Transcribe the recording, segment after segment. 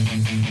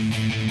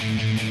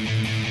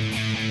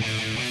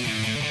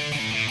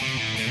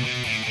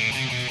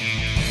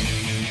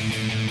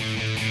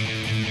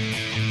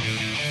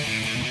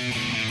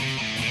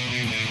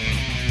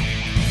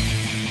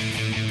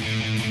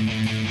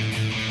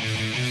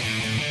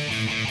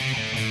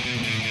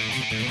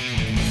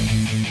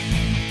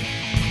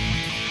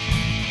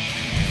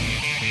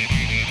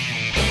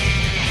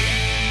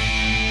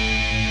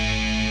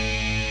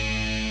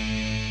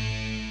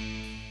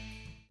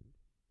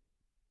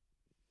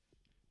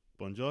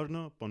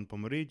buongiorno, buon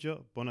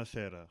pomeriggio,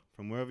 buonasera,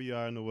 from wherever you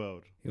are in the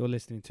world. You're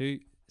listening to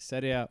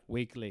Serie A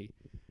Weekly.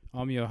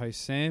 I'm your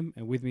host Sam,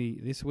 and with me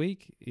this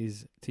week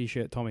is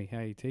T-shirt Tommy. How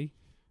are you, T?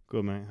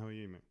 Good, mate. How are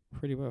you, mate?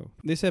 Pretty well.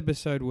 This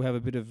episode we'll have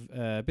a bit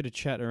of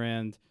chat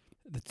around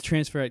the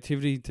transfer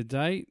activity to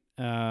date,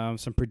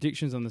 some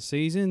predictions on the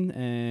season,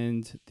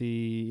 and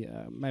the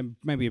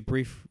maybe a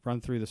brief run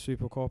through the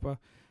Supercoppa,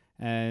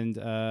 and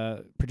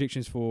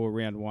predictions for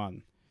round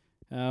one.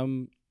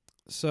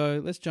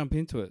 So let's jump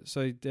into it.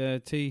 So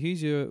T,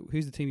 who's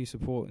the team you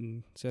support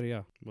in Serie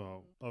A?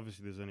 Well,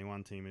 obviously there's only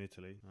one team in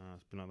Italy.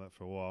 It's been like that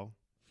for a while.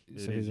 It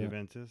So is who's that?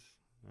 Juventus,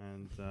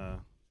 and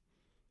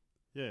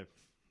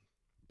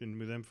been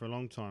with them for a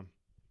long time.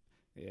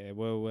 Yeah,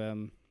 well,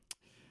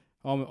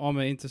 I'm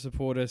an Inter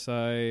supporter,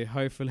 so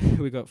hopefully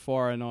we got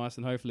fire and ice,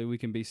 and hopefully we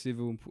can be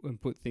civil and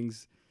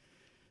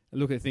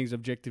look at things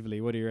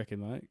objectively. What do you reckon,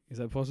 mate? Is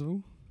that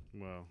possible?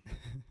 Well,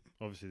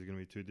 obviously there's going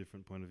to be two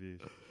different point of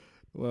views.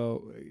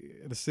 Well,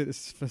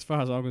 as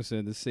far as I'm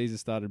concerned, the season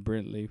started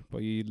brilliantly by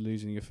you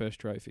losing your first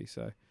trophy.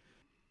 So,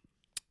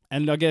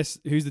 and I guess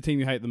who's the team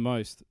you hate the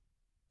most?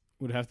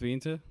 Would it have to be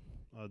Inter?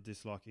 I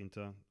dislike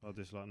Inter. I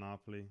dislike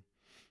Napoli.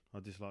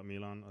 I dislike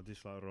Milan. I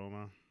dislike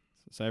Roma.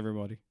 So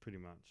everybody. Pretty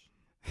much.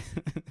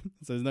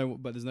 So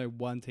there's no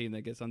one team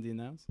that gets under your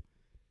nails.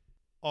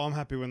 Oh, I'm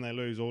happy when they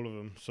lose all of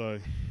them. So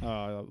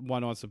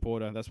One-eyed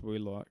supporter. That's what we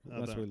like.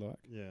 That's what we like.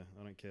 Yeah,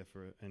 I don't care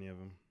for any of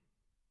them.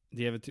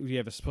 Do you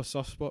have a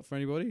soft spot for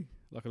anybody?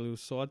 Like a little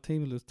side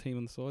team, a little team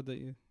on the side that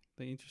you're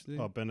interested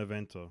in? Oh,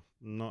 Benevento.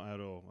 Not at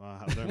all.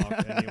 I don't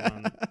like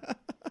anyone.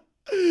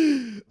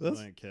 I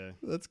don't care.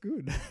 That's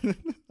good.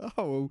 Oh,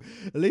 well,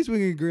 at least we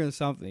can agree on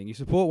something. You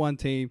support one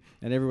team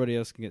and everybody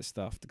else can get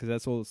stuffed, because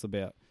that's all it's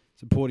about,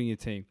 supporting your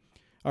team.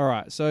 All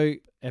right, so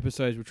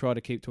episodes we'll try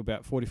to keep to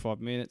about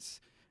 45 minutes.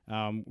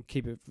 We'll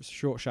keep it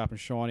short, sharp and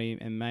shiny,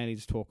 and mainly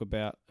just talk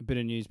about a bit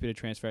of news, bit of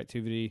transfer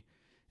activity,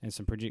 and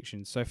some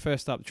predictions. So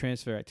first up,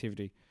 transfer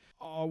activity.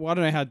 Oh, I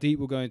don't know how deep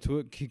we'll go into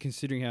it,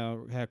 considering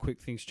how quick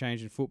things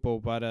change in football.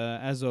 But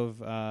as of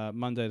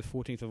Monday, the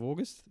 14th of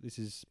August, this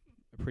is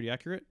pretty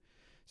accurate.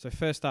 So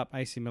first up,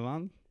 AC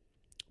Milan.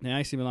 Now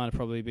AC Milan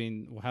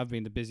have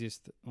been the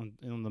busiest on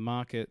the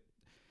market,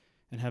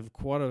 and have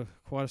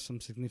quite some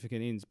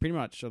significant ins. Pretty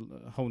much a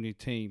whole new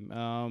team.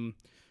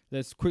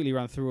 Let's quickly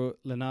run through it.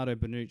 Leonardo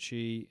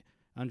Bonucci,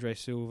 Andre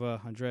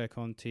Silva, Andrea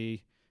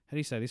Conti. How do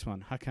you say this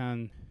one?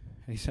 Hakan.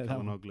 How do you say that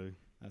one? Calhanoglu.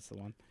 That's the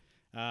one.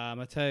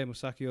 Matteo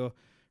Musacchio,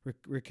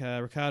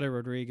 Ricardo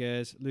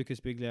Rodriguez, Lucas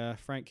Biglia,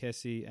 Frank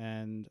Kessie,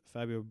 and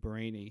Fabio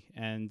Barini.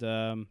 And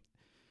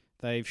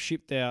they've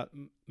shipped out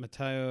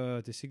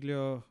Matteo De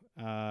Siglio,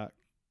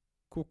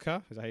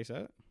 Cuca, is that how you say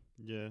it?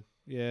 Yeah.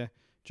 Yeah.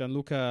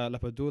 Gianluca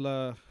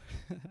Lapadula,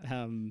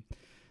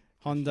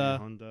 Honda,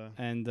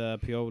 and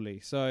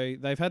Pioli. So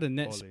they've had a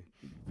net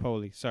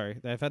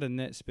They've had a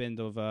net spend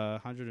of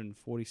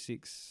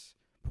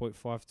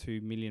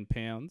 146.52 million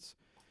pounds.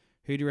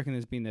 Who do you reckon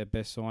has been their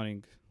best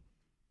signing?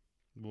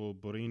 Well,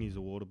 Borini's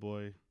a water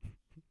boy.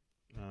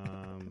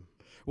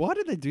 Why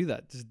did they do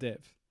that? Just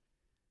depth.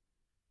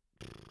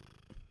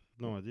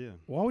 No idea.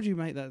 Why would you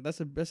make that?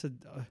 That's a.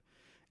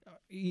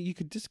 You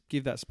could just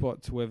give that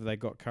spot to whoever they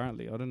got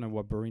currently. I don't know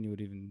why Borini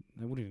wouldn't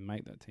even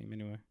make that team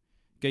anyway.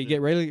 You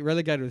get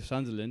relegated with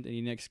Sunderland, and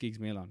your next gig's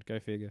Milan. Go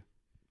figure.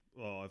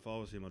 Well, if I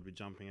was him, I'd be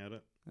jumping at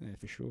it. Yeah,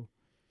 for sure.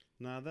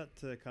 No, that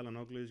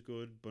Calhanoglu is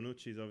good.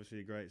 Bonucci's obviously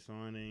a great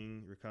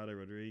signing. Ricardo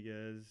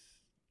Rodriguez.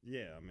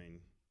 Yeah, I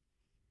mean,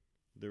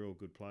 they're all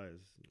good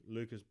players.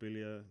 Lucas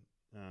Biglia,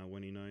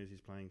 when he knows he's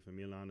playing for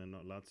Milan and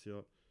not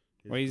Lazio,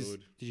 is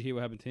good. Did you hear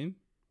what happened to him?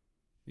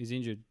 He's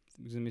injured.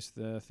 He's going to miss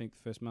the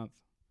first month.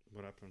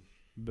 What happened?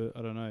 But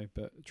I don't know.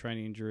 But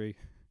training injury.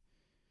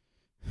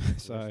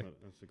 So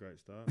that's a great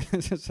start.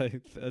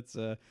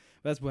 so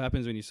that's what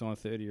happens when you sign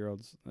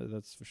 30-year-olds.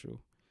 That's for sure.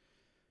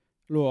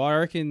 Look, I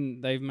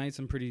reckon they've made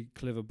some pretty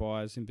clever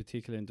buys, in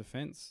particular in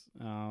defence.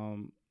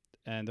 And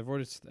they've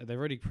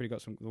already pretty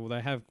got some. Well,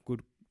 they have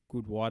good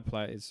wide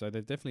players, so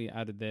they've definitely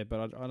added there.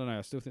 But I don't know.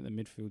 I still think the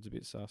midfield's a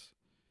bit sus.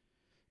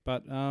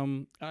 But I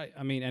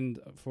mean, and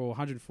for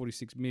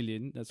 146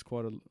 million, that's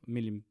quite £1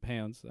 million.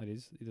 That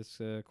is, that's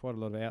quite a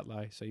lot of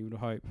outlay. So you would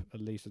hope at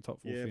least a top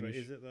four finish. Yeah, but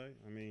is it though?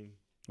 I mean,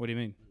 what do you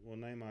mean? Well,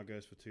 Neymar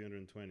goes for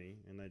 220,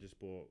 and they just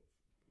bought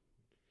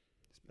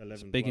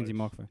 11. Speaking to your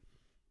microphone.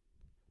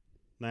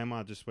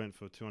 Neymar just went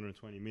for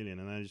 220 million,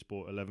 and they just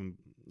bought 11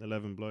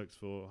 blokes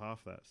for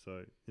half that.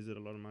 So is it a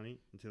lot of money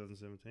in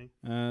 2017?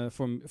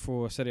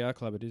 For a Serie A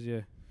club, it is.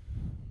 Yeah.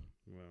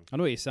 Well, I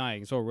know what you're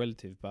saying. It's all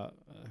relative, but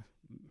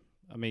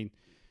I mean,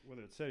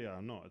 whether it's Serie A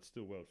or not, it's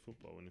still world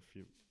football, and if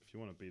you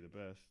want to be the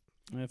best.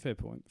 Yeah, fair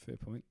point.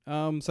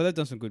 So they've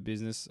done some good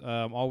business.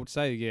 I would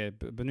say, yeah,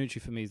 Bonucci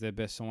for me is their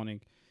best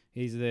signing.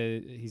 He's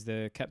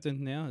the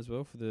captain now as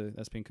well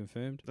that's been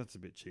confirmed. That's a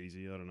bit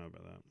cheesy. I don't know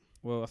about that.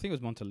 Well, I think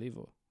it was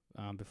Montalivo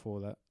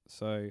before that.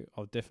 So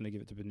I'll definitely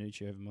give it to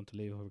Bonucci over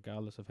Montalivo,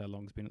 regardless of how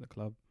long he's been at the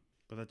club.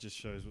 But that just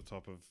shows what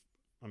type of.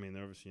 I mean,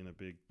 they're obviously in a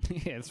big.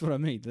 Yeah, that's what I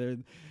mean. They're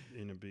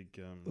in a big.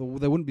 Well,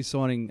 they wouldn't be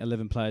signing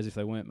 11 players if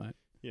they weren't, mate.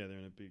 Yeah, they're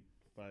in a big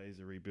phase,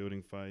 a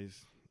rebuilding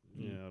phase.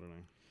 Yeah, I don't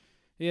know.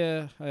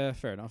 Yeah,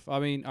 fair enough. I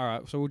mean, all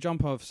right, so we'll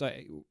jump off. So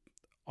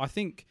I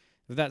think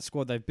with that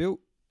squad they've built,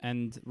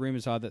 and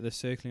rumours are that they're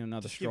circling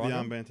another Just give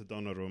striker. the armband to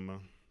Donnarumma.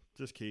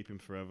 Just keep him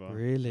forever.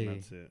 Really? And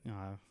that's it.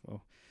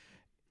 Well,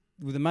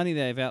 with the money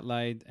they've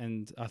outlaid,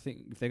 and I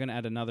think if they're going to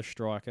add another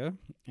striker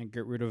and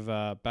get rid of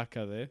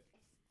Bacca there,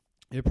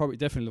 you're probably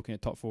definitely looking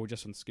at top four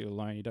just on skill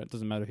alone. It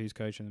doesn't matter who's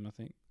coaching them, I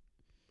think.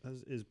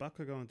 Is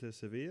Bacca going to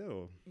Sevilla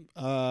or?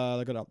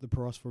 They got up the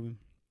price from him.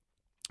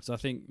 So I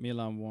think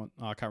Milan want...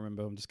 I can't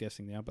remember, I'm just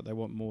guessing now, but they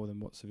want more than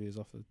what Sevilla's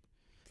offered.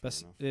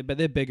 But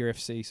they're bigger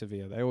FC,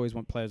 Sevilla. They always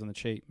want players on the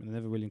cheap, and they're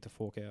never willing to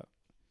fork out.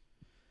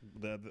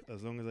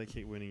 As long as they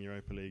keep winning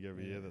Europa League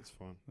every year, that's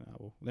fine.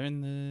 Well, they're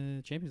in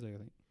the Champions League, I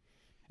think.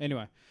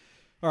 Anyway.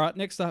 All right,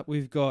 next up,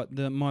 we've got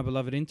my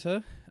beloved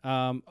Inter.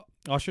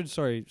 I should,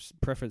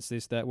 preface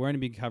this, that we're only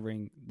be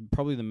covering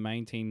probably the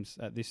main teams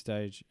at this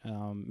stage.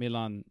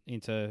 Milan,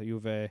 Inter,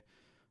 Juve,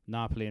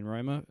 Napoli and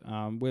Roma.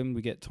 When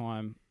we get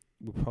time,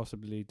 we'll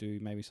possibly do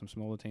maybe some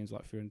smaller teams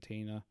like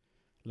Fiorentina,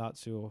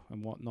 Lazio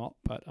and whatnot.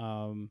 But,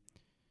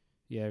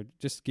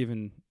 just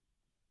given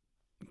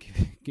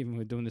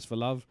we're doing this for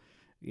love,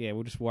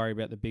 we'll just worry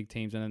about the big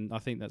teams. And I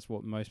think that's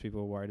what most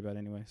people are worried about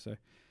anyway. So,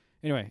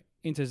 anyway,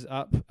 Inter's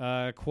up.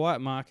 Quiet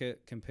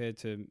market compared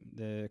to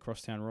the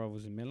crosstown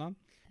rivals in Milan.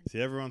 See,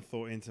 everyone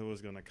thought Inter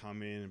was going to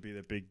come in and be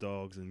the big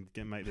dogs and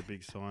make the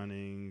big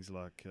signings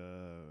like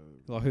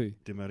who?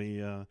 Di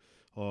Maria.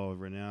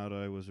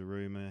 Ronaldo was a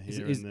rumour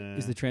here and there.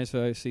 Is the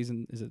transfer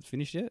season, is it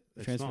finished yet?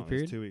 It's transfer not.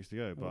 period? It's 2 weeks to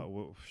go, but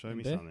show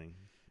me something.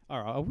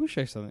 All right, I will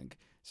show you something.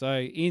 So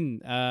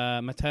in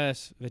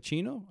Matthias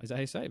Vecino, is that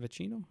how you say it?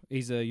 Vecino?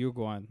 He's a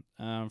Uruguayan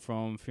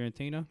from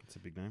Fiorentina. That's a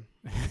big name.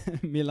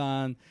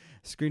 Milan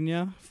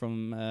Skriniar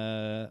from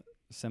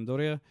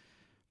Sampdoria.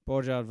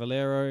 Borja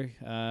Valero,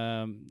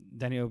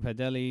 Daniel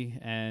Padelli,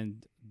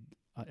 and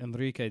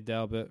Enrique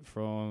Dalbert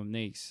from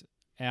Nice.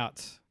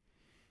 Out.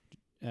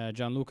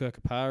 Gianluca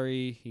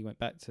Capari, he went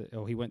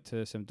to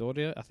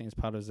Sampdoria. I think it's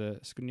part of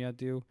the Skriniar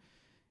deal.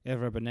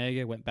 Evra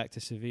Banega went back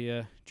to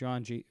Sevilla.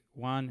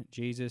 Juan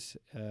Jesus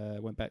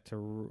went back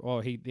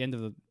to the end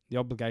of the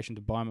obligation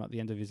to buy him at the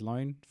end of his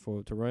loan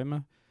to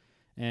Roma.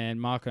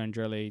 And Marco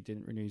Andrelli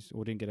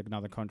didn't get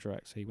another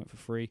contract, so he went for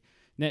free.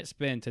 Net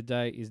spend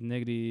today is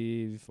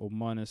negative or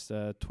minus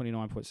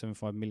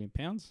 £29.75 million.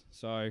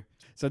 So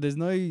there's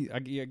no,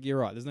 you're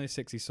right, there's no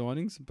sexy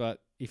signings.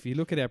 But if you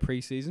look at our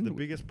preseason, the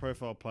biggest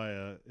profile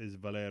player is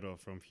Valero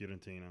from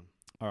Fiorentina.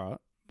 All right,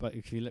 but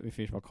if you let me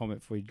finish my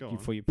comment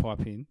before you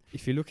pipe in,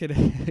 if you look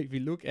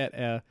at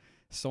our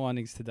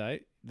signings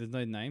today, there's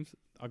no names.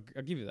 I'll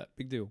give you that,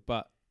 big deal.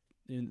 But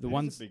the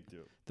ones, big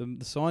deal.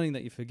 The signing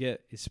that you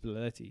forget is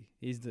Spalletti.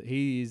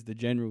 He is the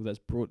general that's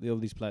brought all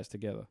these players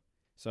together.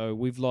 So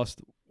we've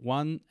lost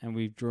one and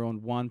we've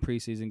drawn one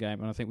preseason game,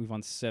 and I think we've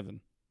won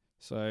 7.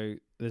 So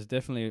there's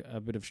definitely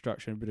a bit of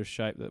structure and a bit of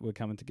shape that we're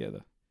coming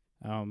together.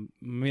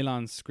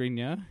 Milan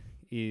Skriniar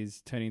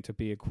is turning to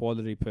be a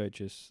quality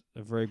purchase,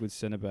 a very good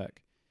centre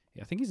back.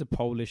 I think he's a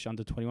Polish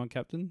under-21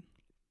 captain.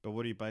 But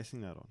what are you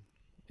basing that on?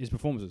 His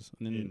performances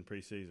in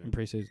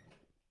pre-season.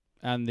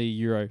 And the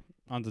Euro,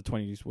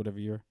 under-20s, whatever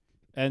Euro.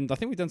 And I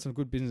think we've done some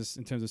good business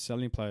in terms of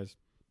selling players.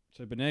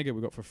 So Banega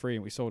we got for free,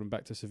 and we sold him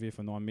back to Sevilla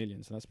for 9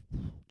 million. So that's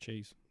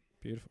cheese,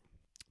 beautiful.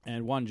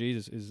 And Juan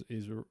Jesus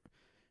is a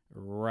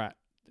rat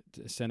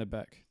centre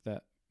back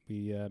that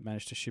we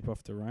managed to ship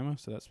off to Roma.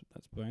 So that's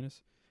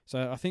bonus.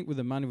 So I think with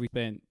the money we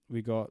spent,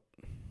 we got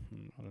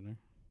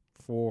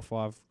 4 or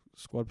 5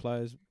 squad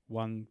players,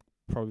 one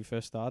probably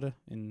first starter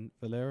in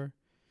Valero.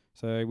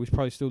 So we're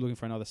probably still looking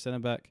for another centre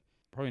back,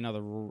 probably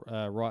another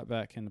right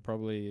back, and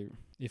probably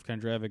if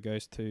Candreva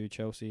goes to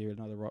Chelsea,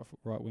 another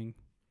right wing.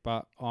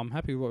 But I'm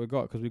happy with what we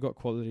got because we got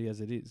quality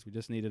as it is. We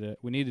just needed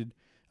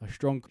a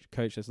strong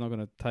coach that's not going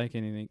to take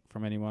anything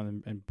from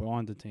anyone and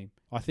bind the team.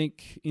 I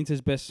think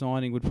Inter's best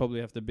signing would probably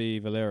have to be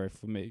Valero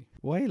for me.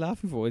 What are you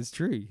laughing for? It's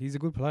true. He's a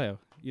good player.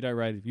 You don't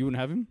rate him. You wouldn't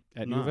have him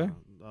at Juve? No,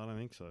 I don't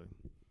think so.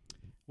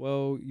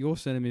 Well, your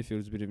centre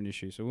midfield is a bit of an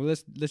issue. So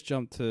let's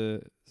jump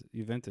to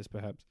Juventus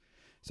perhaps.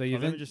 So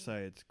let me just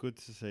say it's good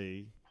to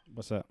see.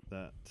 What's that?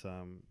 That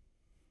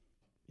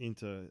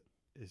Inter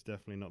is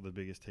definitely not the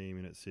biggest team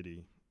in its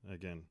city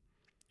again.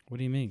 What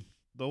do you mean?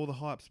 All the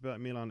hype's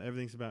about Milan.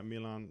 Everything's about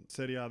Milan.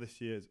 Serie A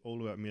this year is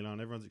all about Milan.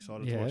 Everyone's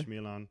excited to watch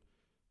Milan.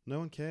 No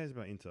one cares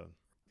about Inter.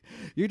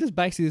 You're just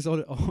basing this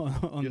on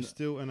You're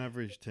still an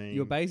average team.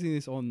 You're basing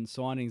this on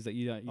signings that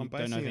you don't know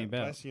anything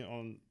about. I'm basing it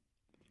on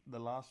the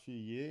last few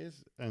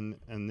years, and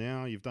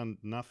now you've done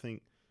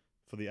nothing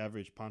for the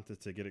average punter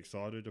to get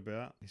excited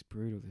about. It's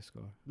brutal, this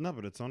guy. No,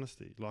 but it's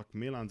honesty. Like,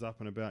 Milan's up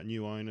and about,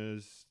 new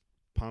owners,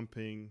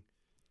 pumping,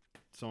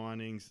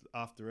 signings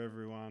after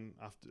everyone.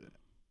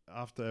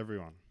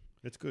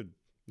 It's good.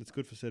 It's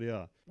good for Serie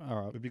A.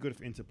 All right. It'd be good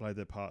if Inter played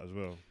their part as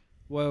well.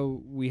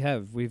 Well,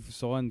 we've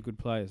signed good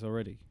players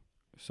already.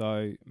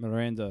 So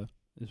Miranda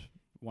is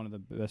one of the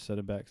best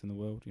centre backs in the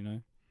world, you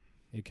know.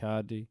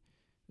 Icardi.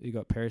 You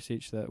got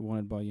Perisic that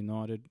wanted by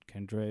United,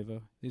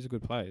 Candreva. These are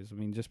good players. I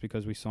mean, just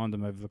because we signed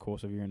them over the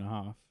course of a year and a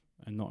half,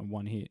 and not in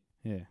one hit.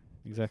 Yeah,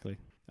 exactly.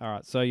 All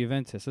right, so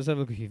Juventus. Let's have a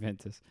look at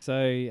Juventus.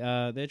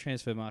 So their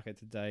transfer market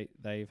to date,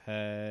 they've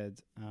had,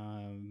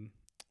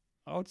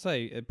 I would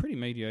say, a pretty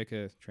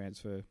mediocre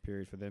transfer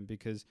period for them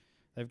because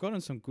they've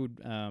gotten some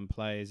good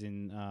players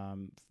in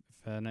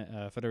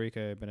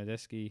Federico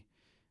Benedeschi,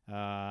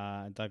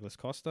 Douglas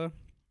Costa,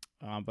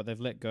 but they've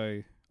let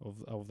go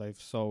of they've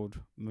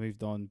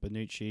moved on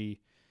Bonucci,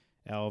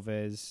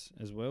 Alves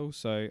as well.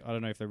 So I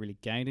don't know if they really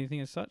gained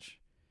anything as such,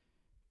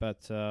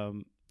 but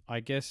I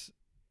guess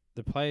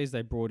the players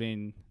they brought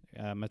in,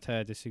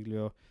 Matteo De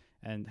Siglio,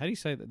 and how do you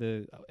say that,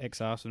 the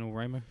ex-Arsenal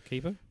Roma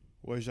keeper?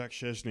 Wojciech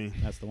Szczesny.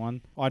 That's the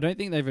one. I don't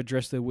think they've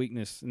addressed their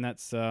weakness, and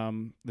that's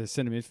the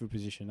centre midfield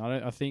position.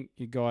 I think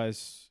you've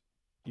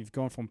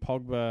gone from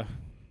Pogba,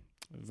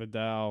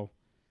 Vidal,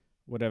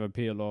 whatever,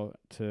 Pirlo,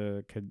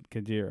 to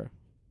Khedira.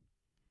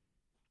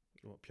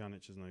 What,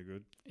 Pjanic is no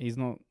good. He's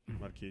not.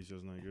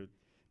 Marquisio's no good.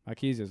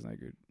 Marquisio's no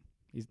good.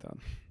 He's done.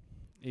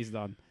 He's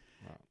done.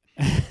 Right.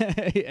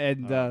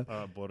 And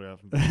Borja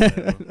from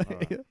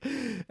Alright.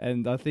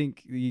 and I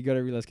think you got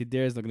to realize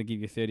Khedira's not going to give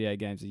you 38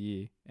 games a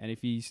year. And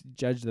if you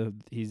judge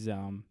his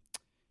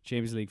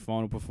Champions League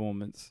final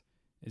performance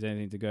is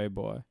anything to go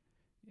by,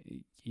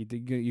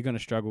 you're going to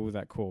struggle with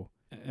that core.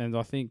 And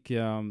I think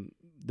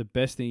the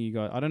best thing you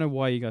got, I don't know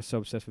why you guys are so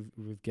obsessed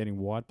with getting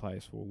wide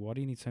players for. Why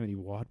do you need so many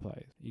wide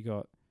players? You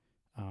got,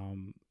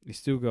 you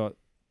still got,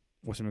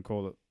 what's it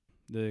call it?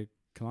 The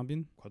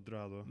Colombian?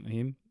 Cuadrado.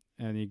 Him.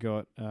 And you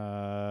got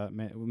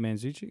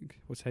Mandzukic.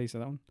 What's how you say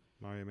that one?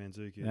 Mario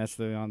Mandzukic.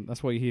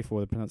 That's what you're here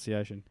for, the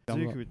pronunciation.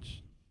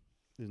 Mandzukic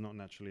is not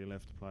naturally a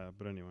left player,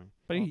 but anyway.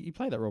 But he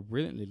played that role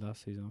brilliantly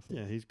last season, I thought.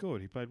 Yeah, he's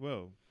good. He played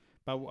well.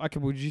 But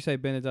would you say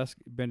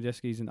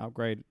Benedeschi's an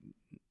upgrade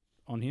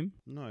on him?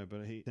 No,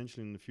 but he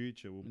potentially in the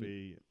future will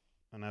be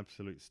an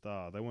absolute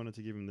star. They wanted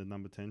to give him the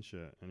number 10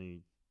 shirt, and he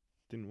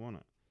didn't want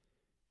it.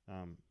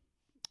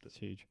 That's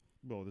huge.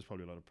 Well, there's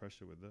probably a lot of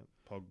pressure with that.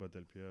 Pogba,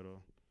 Del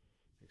Piero,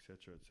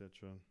 etc.,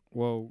 etc.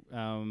 Well,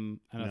 and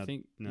I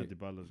think now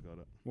Dybala's got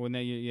it. Well, now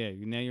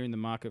you're in the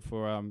market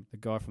for the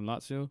guy from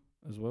Lazio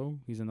as well.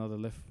 He's another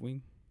left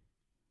wing.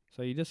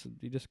 So you just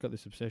got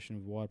this obsession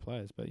with wide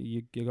players, but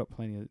you got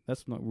plenty of.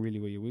 That's not really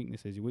where your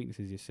weakness is. Your weakness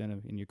is your centre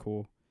in your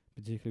core,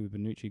 particularly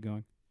with Bonucci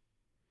going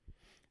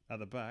at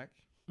the back.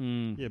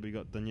 Yeah, but you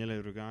got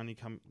Daniele Rugani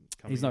coming.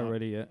 He's not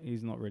ready yet.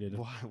 He's not ready to.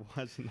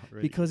 Why is he not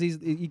ready? Because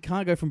you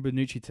can't go from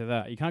Bonucci to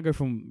that. You can't go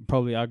from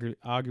probably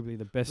arguably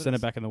the best centre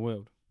back in the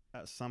world.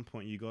 At some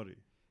point, you got to.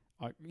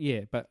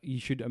 Yeah, but you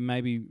should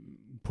maybe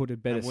put a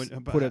better. Who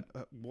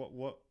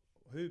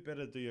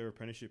better do your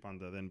apprenticeship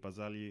under than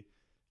Barzagli,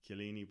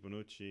 Chiellini,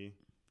 Bonucci?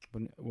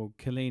 Well,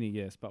 Chiellini,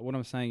 yes, but what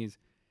I'm saying is,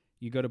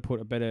 you got to put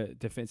a better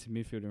defensive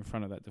midfielder in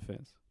front of that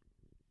defense.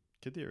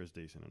 Khedira is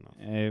decent enough.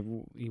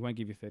 He won't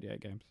give you 38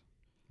 games.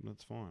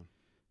 That's fine.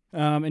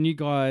 And you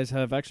guys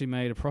have actually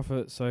made a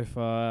profit so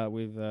far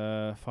with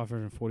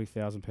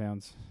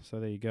 £540,000. So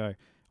there you go.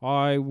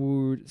 I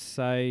would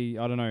say,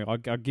 I don't know, I'll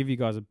give you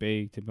guys a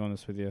B, to be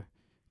honest with you,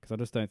 because I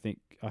just don't think,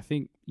 I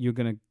think you're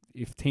going to,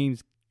 if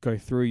teams go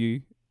through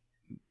you,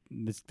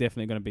 it's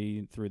definitely going to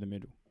be through the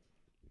middle.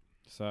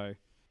 So,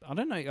 I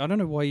don't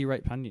know why you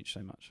rate Pjanic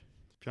so much.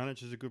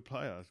 Pjanic is a good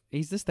player.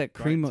 He's just that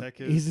cream of,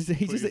 he's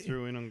just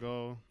through in on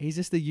goal. He's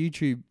just the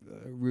YouTube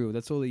reel.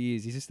 That's all he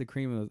is. He's just the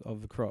cream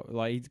of the crop.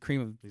 Like he's the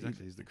cream of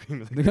he's the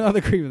cream of the crop. Not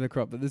the cream of the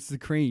crop, but this is the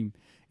cream.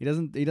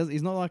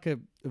 He's not like a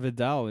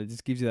Vidal. It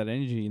just gives you that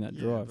energy and that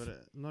drive.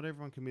 But not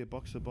everyone can be a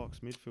box-to-box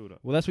midfielder.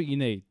 Well, that's what you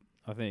need,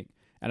 I think.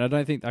 And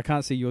I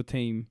can't see your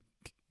team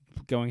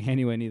going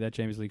anywhere near that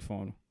Champions League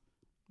final.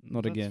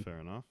 Not That's again. Fair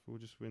enough. We'll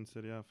just win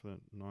Serie A for the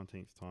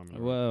 19th time.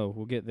 Well,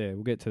 we'll get there.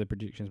 We'll get to the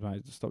predictions,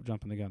 mate. Just stop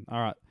jumping the gun. All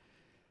right.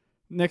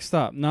 Next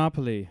up,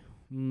 Napoli.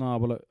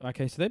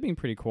 Okay, so they've been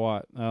pretty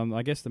quiet.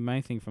 I guess the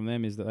main thing from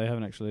them is that they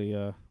haven't actually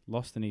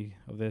lost any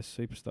of their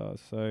superstars.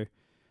 So,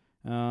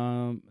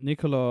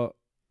 Nicola,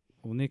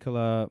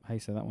 how you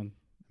say that one?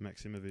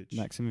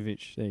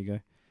 Maximovic. There you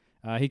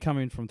go. He come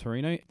in from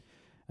Torino.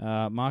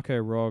 Marco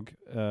Rog,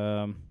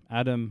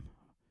 Adam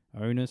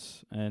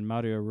Onus, and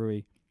Mario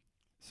Rui.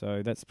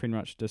 So that's pretty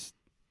much just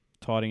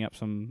tidying up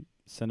some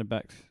centre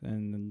backs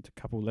and a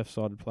couple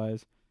left-sided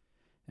players.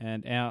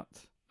 And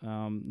out,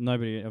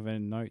 nobody of any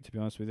note, to be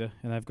honest with you.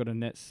 And they've got a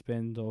net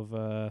spend of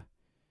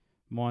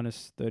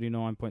minus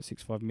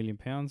 £39.65 million.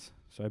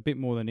 So a bit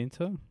more than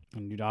Inter.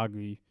 And you'd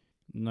argue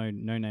no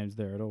names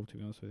there at all, to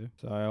be honest with you.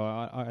 So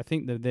I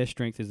think that their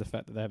strength is the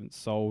fact that they haven't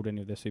sold any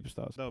of their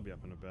superstars. They'll be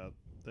up and about.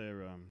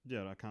 They're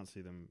I can't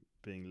see them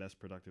being less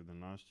productive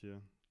than last year.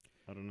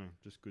 I don't know,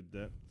 just good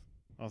depth.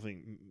 I think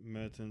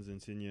Mertens and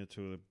Insigne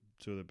two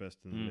of the best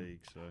in the league.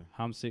 So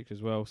Hamsik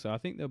as well. So I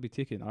think they'll be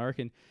ticking. I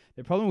reckon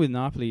the problem with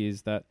Napoli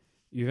is that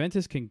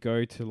Juventus can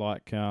go to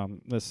like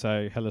let's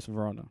say Hellas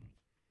Verona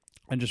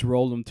and just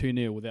roll them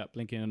 2-0 without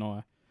blinking an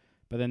eye.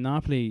 But then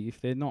Napoli, if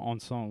they're not on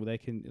song,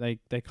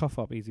 they cough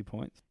up easy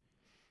points.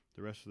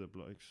 The rest of the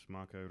blokes,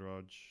 Marco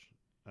Rog,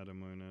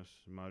 Adam Onus,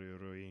 Mario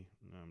Rui,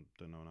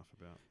 don't know enough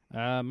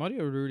about.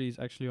 Mario Rui is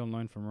actually on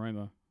loan from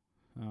Roma.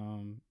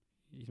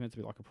 he's meant to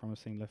be like a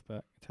promising left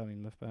back,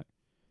 Italian left back.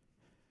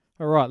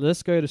 All right,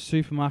 let's go to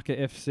Supermarket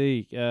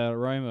FC,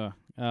 Roma.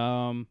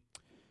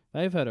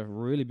 They've had a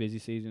really busy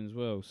season as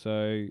well.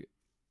 So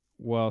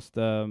whilst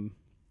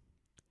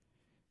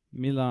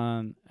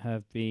Milan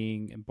have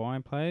been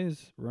buying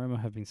players, Roma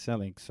have been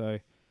selling. So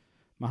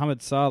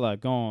Mohamed Salah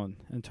gone,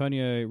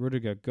 Antonio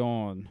Rudiger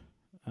gone.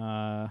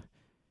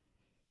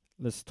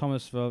 There's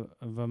Thomas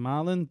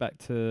Vermaelen back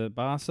to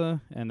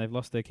Barca, and they've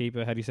lost their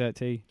keeper. How do you say it,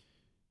 T?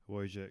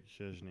 Wojciech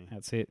Szczesny.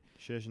 That's it.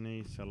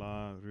 Szczesny,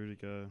 Salah,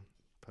 Rudiger,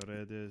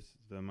 Paredes,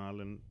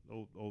 Vermaelen,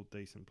 all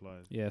decent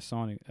players. Yeah,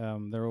 signing.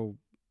 They're all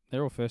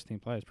first team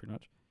players pretty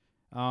much.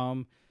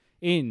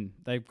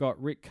 They've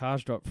got Rick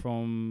Karsdorp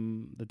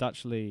from the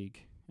Dutch league.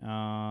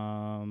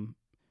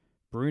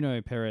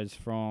 Bruno Perez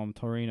from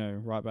Torino,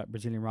 right back,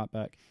 Brazilian right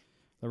back.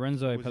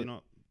 Lorenzo. Was he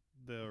not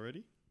there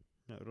already?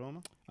 At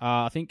Roma?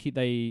 I think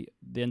the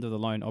end of the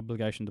loan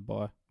obligation to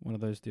buy one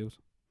of those deals.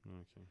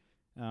 Okay.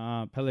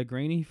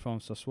 Pellegrini from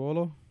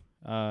Sassuolo.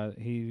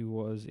 He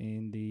was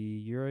in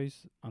the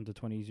Euros, under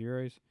 20s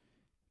Euros.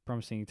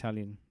 Promising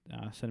Italian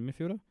centre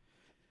midfielder.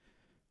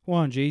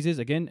 Juan Jesus,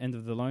 again, end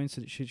of the loan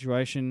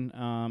situation.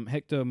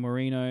 Hector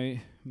Moreno,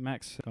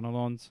 Max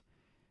Gonalons,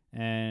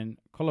 and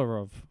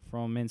Kolarov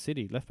from Man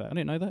City, left back. I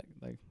didn't know that.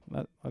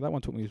 That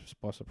one took me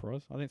by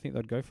surprise. I didn't think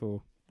they'd go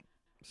for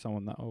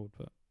someone that old,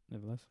 but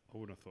nevertheless. I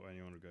wouldn't have thought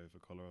anyone would go for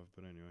Kolarov,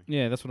 but anyway.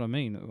 Yeah, that's what I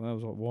mean. That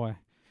was like, why.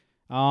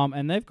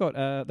 And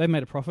they've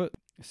made a profit,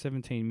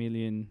 17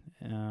 million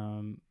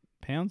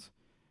pounds.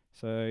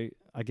 So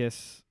I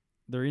guess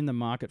they're in the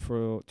market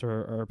for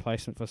a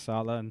replacement for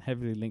Salah and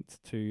heavily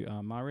linked to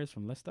Mahrez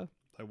from Leicester.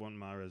 They want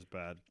Mahrez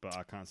bad, but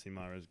I can't see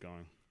Mahrez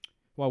going.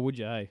 Why would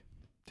you, eh?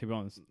 To be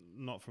honest.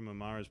 Not from a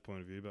Mahrez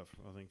point of view, but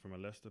I think from a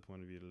Leicester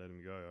point of view to let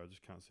him go. I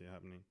just can't see it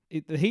happening.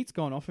 The heat's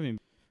gone off of him.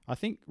 I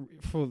think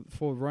for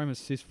Roma's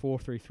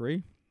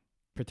 4-3-3,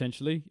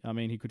 potentially. I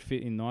mean, he could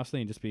fit in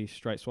nicely and just be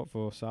straight swap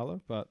for Salah,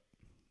 but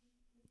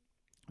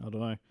I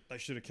don't know. They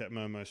should have kept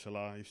Momo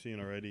Salah. You've seen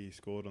already he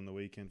scored on the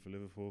weekend for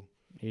Liverpool.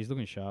 He's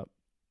looking sharp.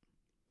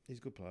 He's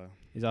a good player.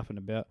 He's up and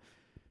about.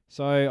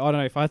 So, I don't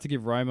know. If I had to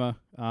give Roma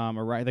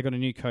a rate, they got a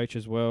new coach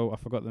as well. I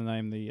forgot the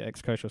name, the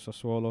ex-coach of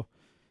Sassuolo.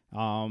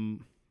 I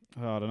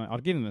don't know.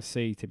 I'd give them a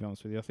C, to be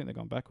honest with you. I think they've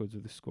gone backwards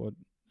with this squad.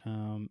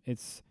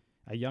 It's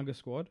a younger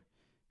squad.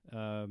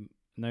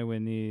 Nowhere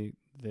near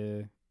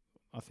the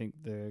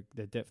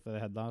depth that they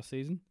had last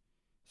season.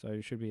 So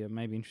it should be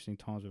maybe interesting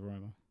times with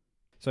Roma.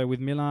 So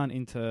with Milan,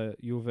 Inter,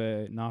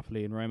 Juve,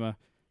 Napoli, and Roma,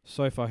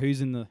 so far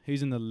who's in the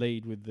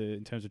lead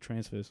in terms of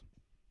transfers?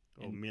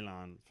 Well,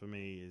 Milan for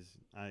me is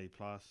A+,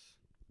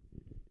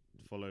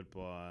 followed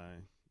by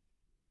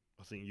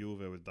I think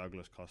Juve with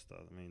Douglas Costa.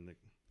 I mean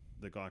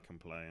the guy can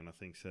play, and I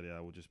think Serie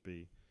A will just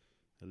be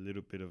a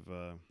little bit of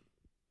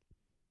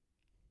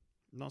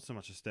not so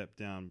much a step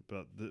down,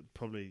 but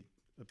probably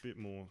a bit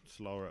more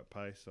slower at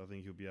pace. I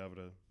think he'll be able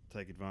to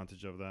take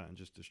advantage of that and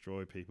just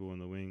destroy people in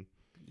the wing.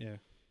 Yeah.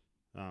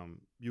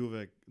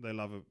 Juve, they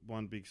love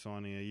one big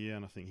signing a year,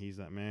 and I think he's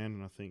that man,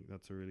 and I think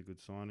that's a really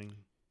good signing.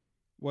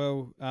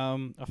 Well,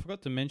 I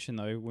forgot to mention,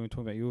 though, when we were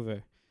talking about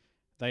Juve,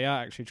 they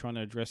are actually trying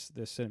to address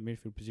their centre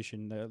midfield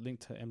position. They're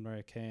linked to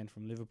Emre Can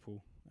from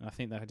Liverpool, and I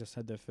think they just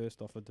had their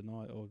first offer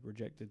denied or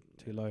rejected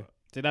too low.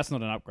 So that's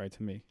not an upgrade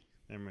to me.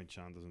 Emre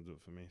Can doesn't do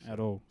it for me. At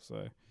all.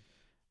 So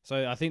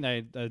I think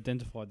they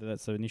identified that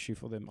that's an issue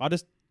for them. I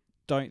just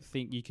don't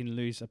think you can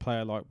lose a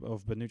player like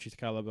of Bonucci's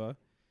calibre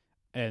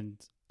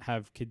and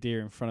have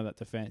Khedira in front of that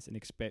defence and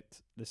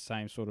expect the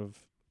same sort of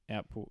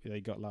output they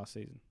got last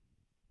season.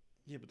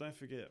 Yeah, but don't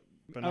forget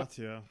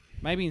Benatia.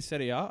 Maybe in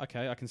Serie A,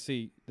 okay, I can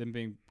see them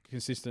being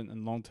consistent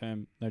and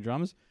long-term, no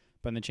dramas.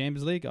 But in the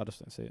Champions League, I just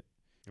don't see it.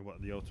 And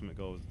what the ultimate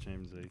goal is the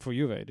Champions League. For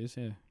Juve, it is,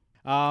 yeah.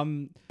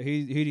 Who do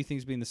you think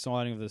has been the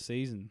signing of the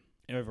season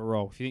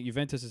overall? If you think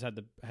Juventus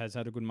has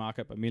had a good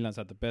market, but Milan's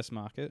had the best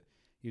market,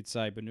 you'd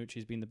say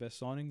Bonucci's been the best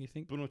signing, you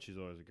think? Bonucci's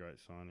always a great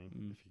signing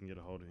if you can get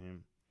a hold of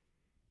him.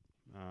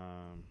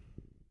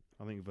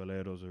 I think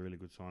Valero's a really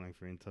good signing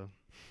for Inter.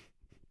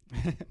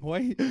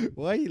 Why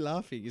are you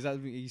laughing? Is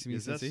that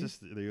that's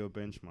just your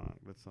benchmark.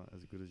 That's not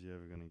as good as you're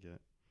ever going to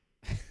get.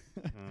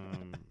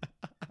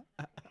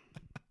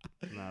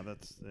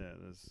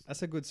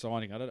 That's a good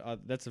signing.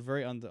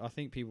 I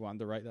think people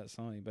underrate that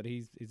signing, but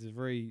he's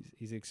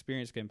an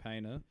experienced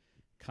campaigner,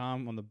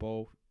 calm on the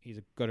ball. He's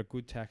got a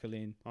good tackle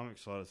in. I'm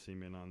excited to see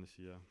Milan this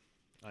year.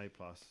 A+.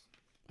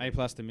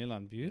 A+ to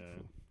Milan, beautiful.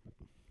 Yeah.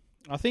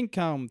 I think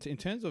in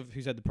terms of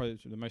who's had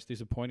the most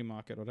disappointing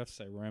market, I'd have to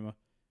say Roma.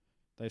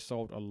 They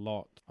sold a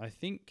lot. I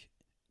think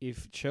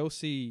if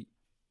Chelsea,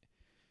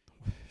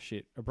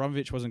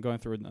 Abramovich wasn't going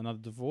through another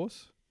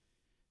divorce,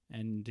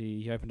 and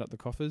he opened up the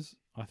coffers,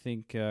 I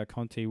think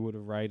Conte would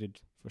have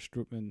raided for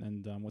Strootman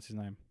and what's his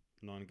name?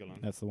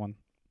 Nainggolan. That's the one.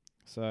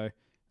 So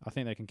I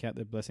think they can count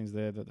their blessings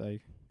there. That they,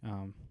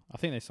 I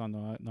think they signed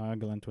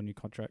Nainggolan to a new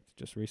contract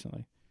just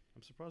recently.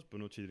 I'm surprised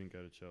Bonucci didn't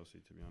go to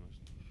Chelsea, to be honest.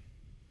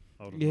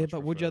 Yeah,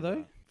 but would you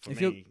though? For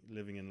me,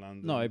 living in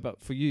London. No, but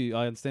for you,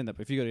 I understand that.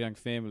 But if you got a young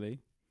family,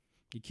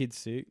 your kid's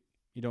sick,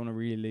 you don't want to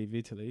really leave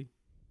Italy.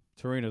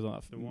 Torino's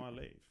not. Then why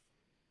leave?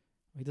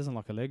 He doesn't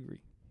like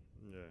Allegri.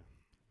 Yeah,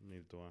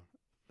 neither do I.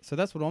 So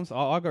that's what I'm saying.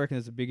 I reckon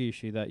it's a big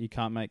issue that you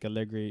can't make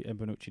Allegri and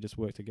Bonucci just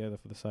work together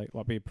for the sake,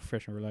 like, be a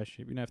professional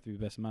relationship. You don't have to be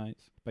best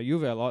mates. But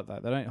Juve are like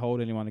that. They don't hold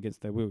anyone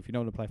against their will. If you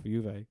don't want to play for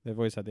Juve, they've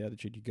always had the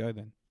attitude, you go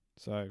then.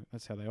 So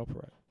that's how they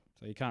operate.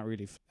 So you can't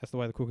really... that's the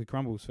way the cookie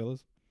crumbles,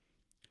 fellas.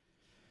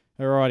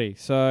 Alrighty.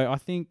 So I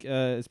think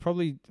it's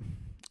probably...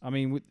 I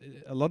mean, with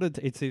a lot of...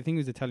 it's the thing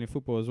with Italian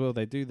football as well.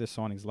 They do the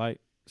signings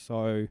late.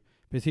 So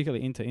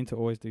particularly Inter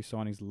always do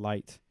signings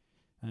late.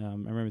 I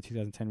remember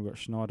 2010 we got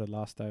Schneider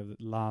last day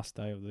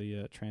of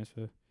the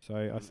transfer.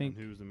 So I think...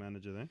 And who was the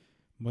manager then?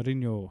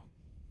 Mourinho.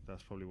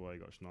 That's probably why he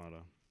got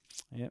Schneider.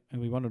 Yeah, and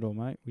we won it all,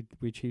 mate.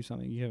 We achieved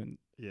something you haven't...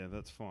 Yeah,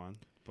 that's fine,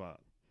 but...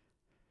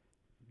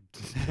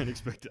 don't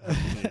expect it to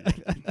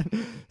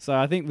happen. So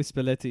I think with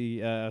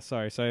Spalletti...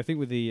 so I think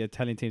with the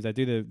Italian teams, they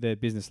do their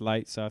business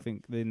late. So I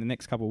think in the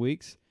next couple of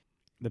weeks,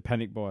 the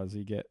panic buyers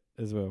you get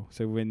as well.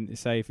 So when,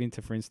 say, if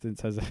Inter, for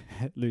instance,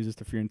 loses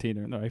to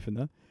Fiorentina in the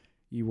opener...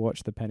 you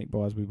watch the panic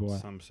buys we buy.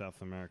 Some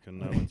South American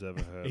no one's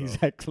ever heard of.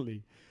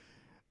 Exactly.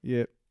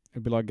 Yep.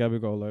 It'd be like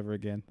Gabigol all over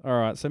again. All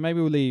right. So maybe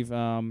we'll leave.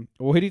 Well,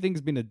 who do you think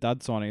has been a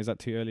dud signing? Is that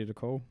too early to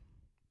call?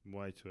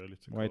 Way too early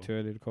to call. Way too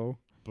early to call.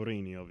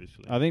 Barini,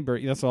 obviously. I think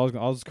that's what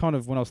I was kind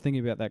of, when I was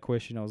thinking about that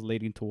question, I was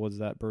leading towards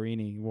that.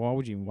 Barini. Why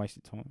would you even waste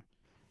your time?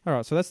 All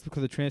right. So that's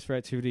because of the transfer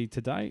activity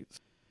today.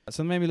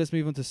 So maybe let's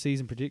move on to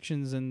season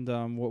predictions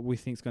and what we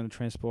think is going to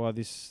transpire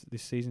this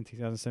season,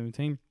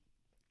 2017.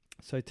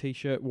 So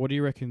T-shirt, what do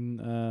you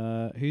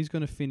reckon? Who's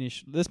going to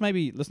finish? Let's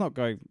not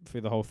go through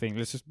the whole thing.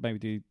 Let's just maybe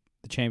do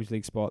the Champions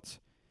League spots.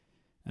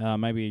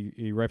 Maybe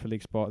a Europa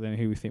League spot. Then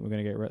who we think we're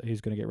going to get? Who's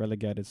going to get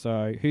relegated?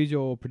 So who's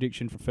your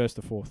prediction from first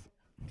to fourth?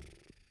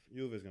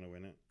 Juve's going to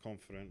win it.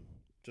 Confident.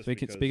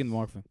 Speaking the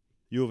microphone.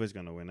 Juve's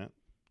going to win it.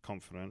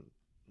 Confident.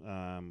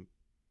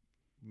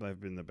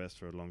 They've been the best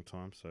for a long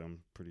time, so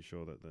I'm pretty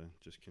sure that they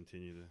just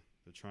continue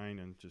the train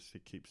and just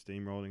keep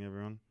steamrolling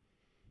everyone.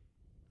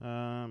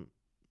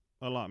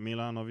 I like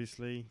Milan,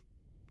 obviously.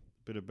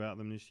 A bit about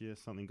them this year.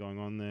 Something going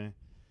on there.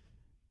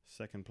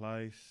 Second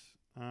place.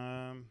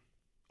 I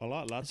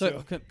like Lazio.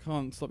 So, I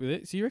can't stop you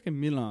there. So, you reckon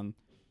Milan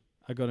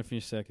are going to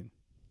finish second?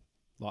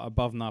 Like,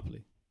 above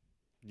Napoli?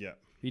 Yeah.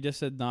 You just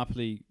said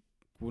Napoli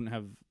wouldn't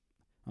have...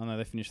 oh, no,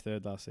 they finished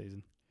third last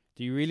season.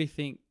 Do you really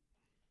think...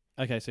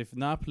 okay, so if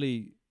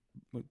Napoli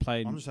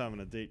played... I'm just having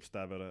a deep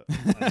stab at it.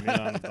 And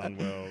Milan have done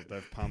well.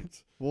 They've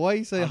pumped... why are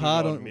you so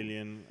hard on...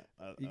 million.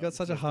 You got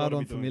such a hard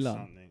on for Milan.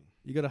 Something.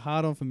 You got a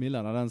hard on for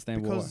Milan. I don't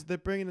understand why. Because they're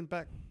bringing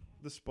back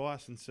the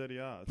spice in Serie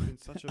A. It's been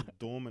such a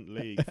dormant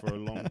league for a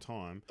long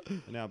time.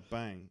 And now,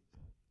 bang.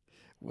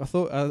 I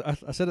thought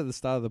I said at the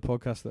start of the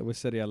podcast that we're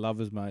Serie A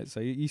lovers, mate. So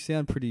you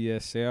sound pretty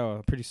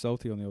sour, pretty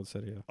salty on the old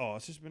Serie A. Oh,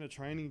 it's just been a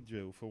training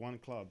drill for one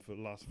club for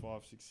the last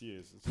 5-6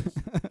 years. It's just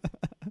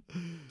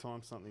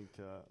time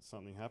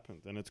something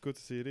happened, and it's good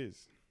to see it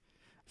is.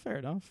 Fair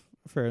enough.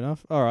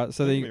 All right.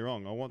 So don't get me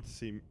wrong. I want to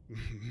see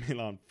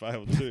Milan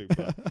fail too,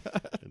 but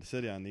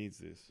Serie A needs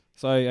this.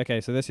 So okay,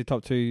 so that's your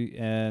top two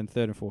and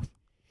third and fourth.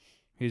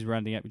 Who's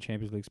rounding up your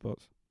Champions League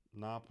spots?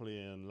 Napoli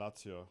and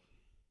Lazio.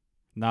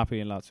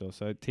 Napoli and Lazio.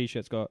 So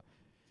T-shirt's got.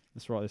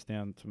 Let's write this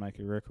down to make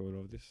a record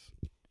of this.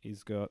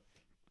 He's got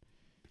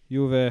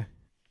Juve,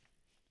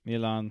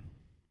 Milan,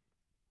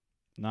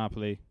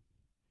 Napoli,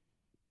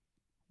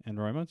 and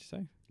Roma. Did you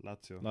say?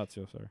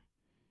 Lazio. Sorry.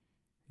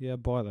 Yeah, I'll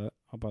buy that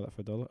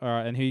for $1. All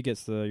right, and who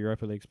gets the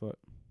Europa League spot?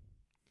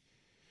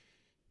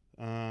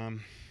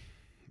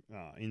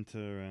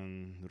 Inter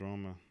and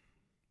Roma.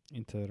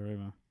 Inter,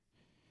 Roma.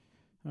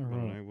 All I right.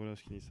 don't know, what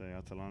else can you say?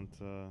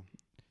 Atalanta,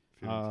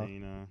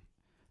 Fiorentina.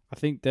 I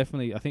think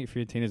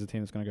Fiorentina is a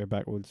team that's going to go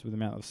backwards with the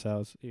amount of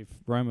sales. If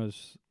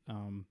Roma's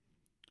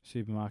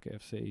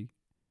Supermarket FC,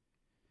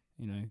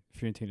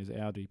 Fiorentina's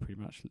Audi pretty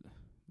much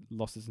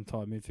lost its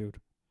entire midfield.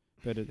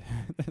 But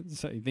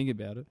so you think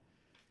about it,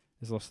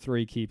 it's lost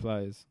 3 key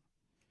players.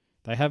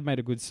 They have made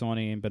a good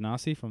signing in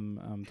Benassi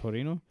from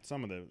Torino.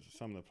 Some of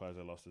the players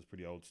they lost is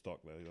pretty old stock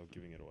though. They're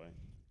giving it away.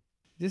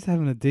 Just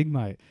having a dig,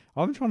 mate.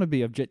 I'm trying to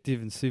be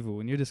objective and civil,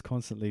 and you're just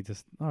constantly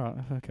just, all right,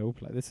 okay, we'll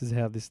play. This is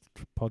how this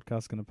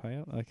podcast's going to pay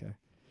out. Okay.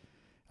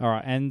 All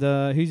right, and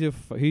who do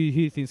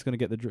you think's going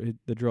to get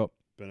the drop?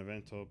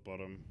 Benevento,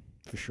 bottom.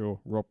 For sure,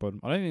 rock bottom.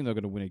 I don't think they're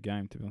going to win a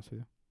game, to be honest with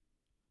you.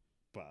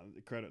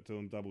 But credit to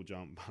them, double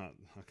jump, but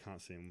I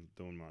can't see them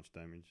doing much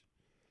damage.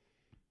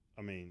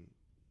 I mean,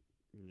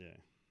 yeah,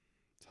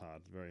 it's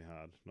hard, very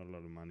hard. Not a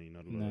lot of money,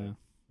 not a lot of...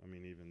 I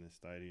mean, even the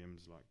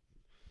stadiums, like,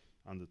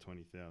 under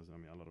 20,000. I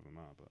mean, a lot of them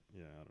are, but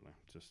yeah, I don't know.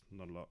 Just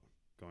not a lot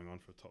going on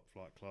for a top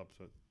flight club,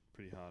 so it's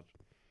pretty hard.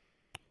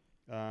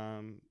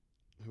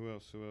 Who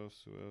else?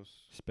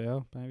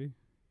 Spell, maybe?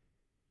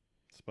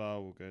 Spa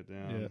will go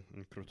down, yeah.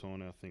 And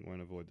Crotone, I think,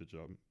 won't avoid the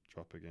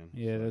drop again.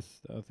 Yeah,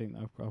 so. I think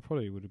I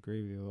probably would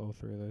agree with you, all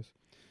 3 of those.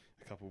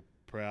 A couple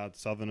proud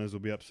Southerners will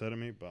be upset at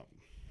me, but...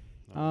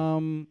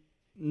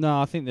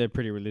 No, I think they're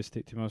pretty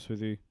realistic, to be honest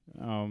with you.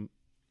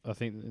 I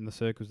think in the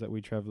circles that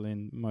we travel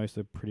in, most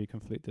are pretty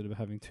conflicted about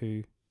having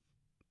 2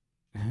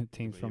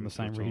 teams from the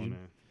same region.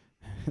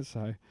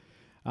 So,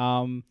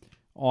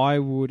 I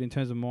would, in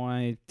terms of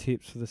my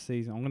tips for the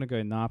season, I'm going to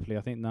go Napoli.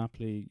 I think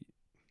Napoli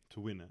To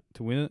win it.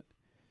 to win it.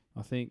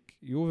 I think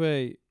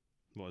Juve.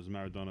 What, is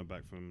Maradona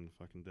back from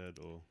fucking dead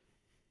or?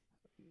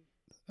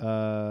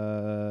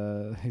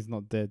 He's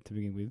not dead to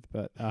begin with,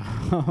 but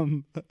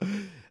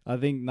I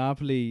think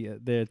Napoli,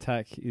 their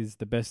attack is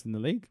the best in the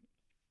league.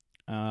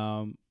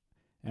 And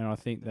I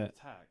think that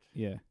attack.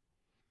 yeah.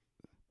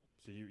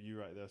 So you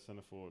rate their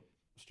centre forward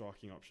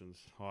striking options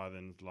higher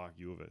than like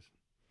Juve's.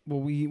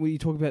 Well, you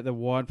talk about the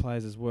wide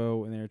players as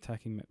well and their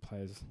attacking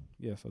players.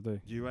 Yes, I do.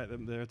 Do you rate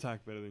their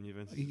attack better than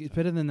Juventus? It's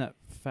better than that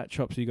fat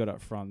chops you got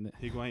up front.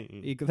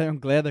 Higuain. I'm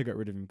glad they got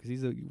rid of him because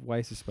he's a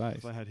waste of space.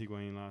 If they had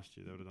Higuain last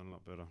year, they would have done a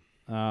lot better.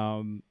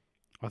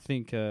 I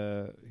think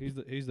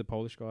who's the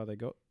Polish guy they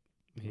got?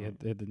 He had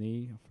the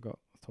knee. I forgot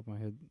off the top of my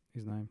head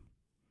his name.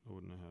 I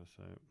wouldn't know how to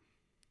say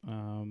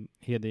it.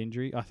 He had the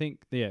injury. I think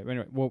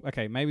anyway. Well,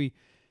 okay, maybe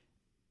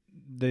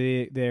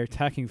their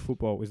attacking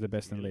football was the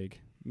best in the league.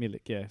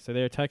 Milik, yeah. So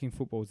their attacking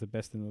football was the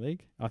best in the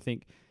league. I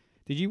think.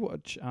 Did you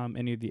watch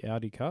any of the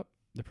Audi Cup,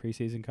 the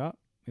preseason cup?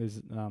 It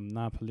was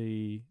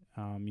Napoli,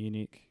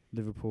 Munich,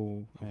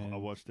 Liverpool. I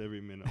watched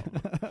every minute.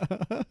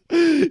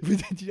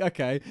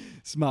 Okay,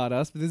 smart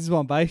ass. But this is what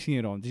I'm basing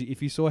it on.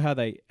 If you saw how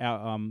they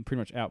pretty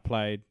much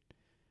outplayed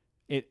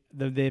it,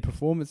 their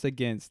performance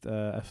against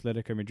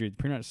Atletico Madrid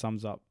pretty much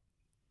sums up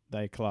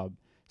their club.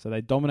 So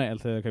they dominate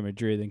Atletico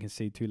Madrid and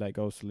concede 2 late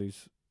goals to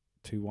lose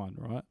 2-1,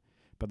 right?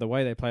 But the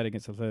way they played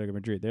against Atletico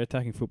Madrid, their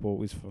attacking football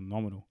was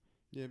phenomenal.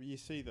 Yeah, but you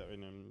see that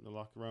in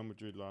like Real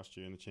Madrid last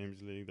year in the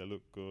Champions League, they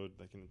look good,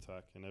 they can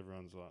attack, and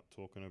everyone's like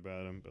talking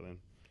about them. But then,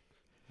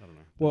 I don't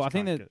know. Well, I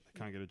think they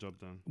can't get a job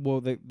done.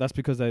 Well, that's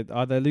because they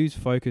lose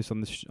focus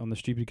on the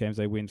stupid games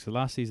they win. So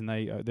last season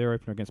their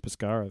opener against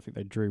Pescara, I think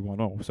they drew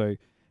 1-1. So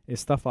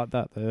it's stuff like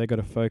that they got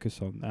to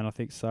focus on. And I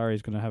think Sarri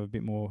is going to have a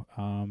bit more,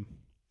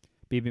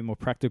 be a bit more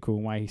practical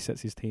in the way he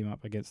sets his team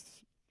up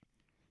against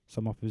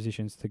some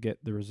oppositions to get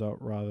the result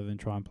rather than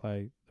try and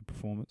play the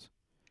performance.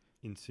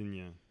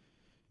 Insigne,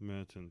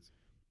 Mertens,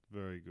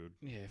 very good.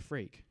 Yeah,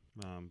 freak.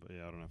 But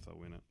yeah, I don't know if they'll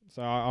win it.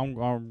 So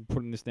I'm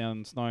putting this down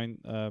in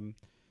stone.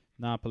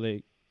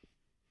 Napoli,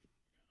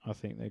 I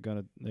think they're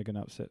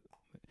gonna upset.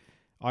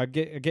 I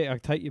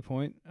take your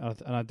point,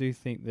 and I do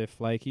think they're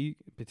flaky.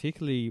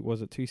 Particularly,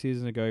 was it 2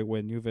 seasons ago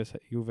when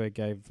Juve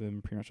gave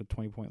them pretty much a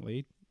 20-point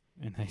lead,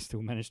 and they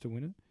still managed to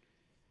win it.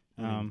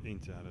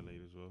 Inter had a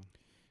lead as well.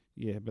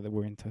 Yeah, but they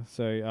were Inter.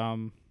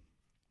 So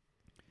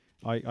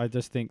I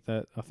just think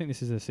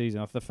this is the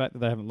season. The fact that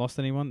they haven't lost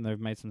anyone, they've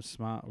made some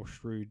smart or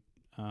shrewd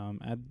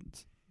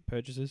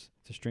purchases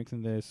to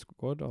strengthen their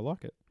squad. I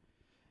like it.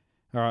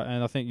 All right,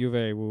 and I think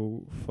Juve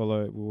will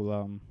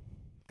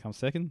come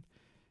second.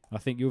 I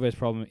think Juve's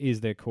problem is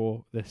their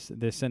core,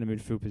 their centre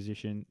midfield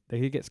position.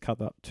 He gets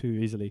cut up too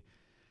easily.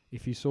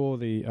 If you saw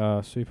the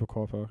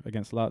Supercoppa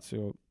against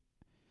Lazio,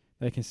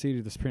 they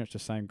conceded pretty much the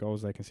same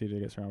goals they conceded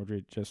against Real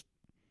Madrid. Just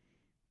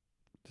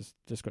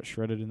got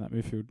shredded in that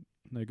midfield.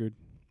 No good.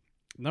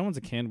 No one's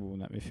accountable in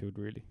that midfield,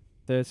 really.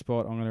 Third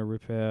spot, I'm going to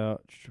rip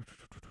out.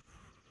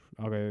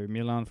 I'll go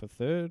Milan for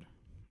third.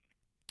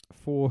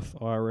 Fourth,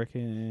 I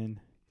reckon.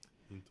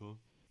 Inter.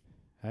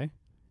 Hey?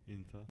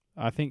 Inter.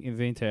 I think in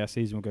Inter our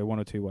season will go one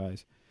or two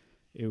ways.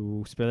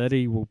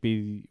 Spalletti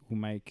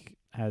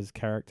has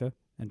character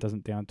and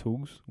doesn't down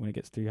tools when it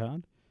gets too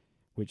hard,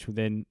 which will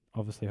then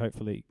obviously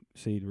hopefully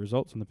see the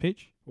results on the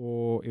pitch,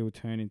 or it will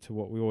turn into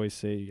what we always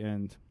see,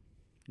 and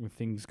when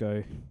things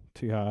go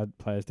too hard,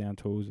 players down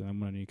tools, and then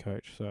want a new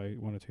coach. So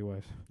one or two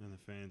ways. And the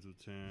fans will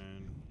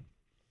turn.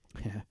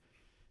 Yeah.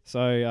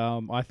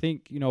 So I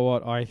think you know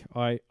what I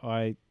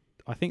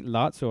think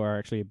Lazio are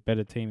actually a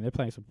better team. They're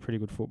playing some pretty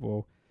good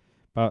football,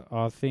 but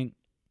I think.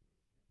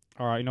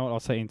 All right, you know what? I'll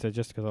say Inter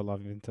just because I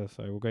love Inter,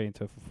 so we'll go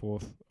Inter for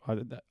fourth.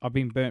 I've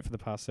been burnt for the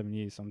past 7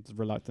 years, so I'm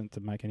reluctant to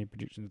make any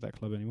predictions of that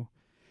club anymore.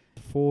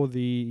 For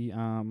the,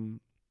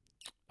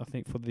 I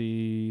think for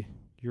the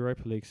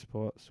Europa League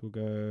spots, we'll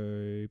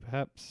go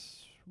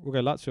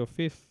Lazio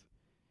fifth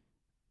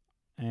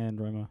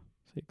and Roma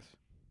sixth.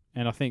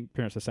 And I think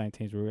pretty much the same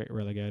teams will get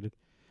relegated.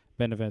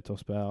 Benevento,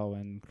 Spal,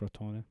 and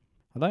Crotone.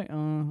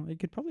 You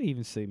could probably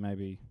even see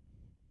maybe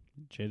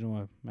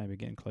Genoa maybe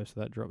getting close to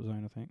that drop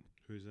zone, I think.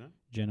 Who's that?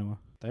 Genoa.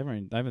 They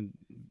haven't.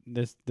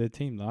 Their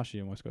team last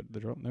year almost got the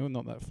drop. They were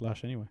not that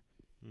flash anyway.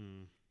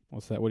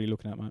 What's that? What are you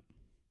looking at, mate?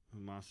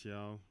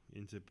 Martial,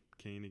 Inter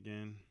keen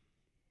again.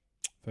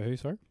 For who,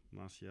 sorry?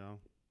 Martial.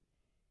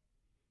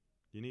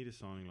 You need a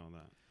signing like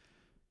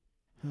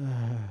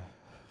that.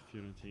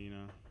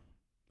 Fiorentina.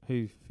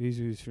 Who's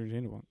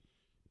Fiorentina want?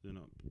 They're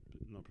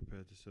not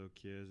prepared to sell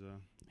Chiesa.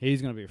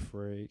 He's going to be a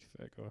freak,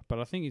 that guy. But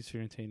I think he's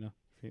Fiorentina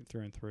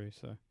through and through,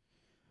 so...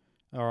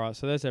 All right,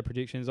 so there's our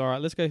predictions. All right,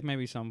 let's go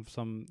maybe some.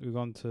 We've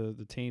gone to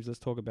the teams. Let's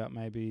talk about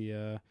maybe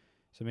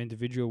some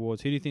individual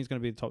awards. Who do you think is going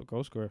to be the top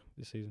goal scorer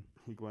this season?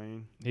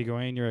 Higuain,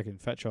 you reckon?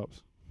 Fat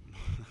chops.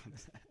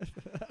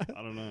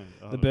 I don't know.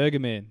 The Burger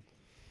Man.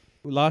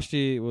 Last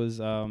year it was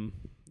the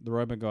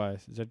Roma guy.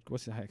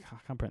 What's it? I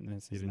can't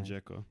pronounce his name.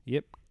 Dzeko.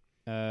 Yep.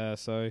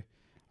 So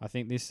I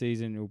think this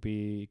season it will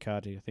be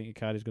Icardi. I think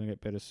Icardi's going to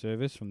get better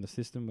service from the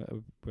system that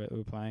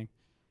we're playing.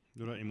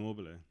 What about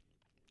Immobile?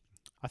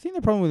 I think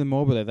the problem with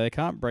Immobile, they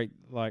can't break.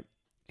 Like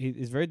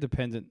he's very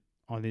dependent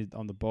on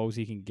the balls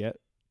he can get.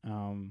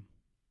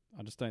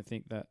 I just don't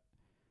think that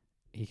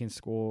he can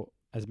score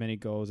as many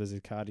goals as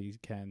Icardi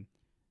can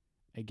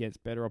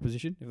against better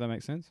opposition. If that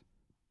makes sense.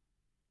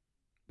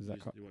 Is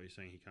that What you're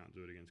saying? He can't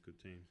do it against good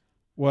teams.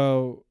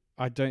 well?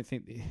 I don't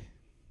think.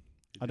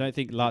 I don't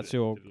think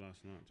Lazio. Did it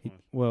last night,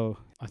 twice. Well,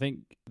 I think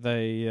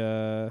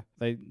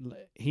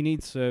he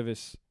needs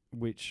service,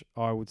 which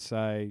I would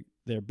say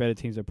there are better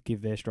teams that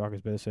give their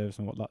strikers better service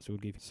than what Lazio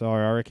would give. So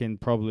I reckon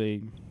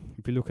probably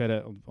if you look at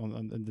it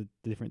on the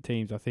different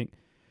teams,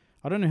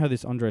 I don't know how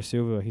this Andre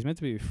Silva. He's meant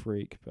to be a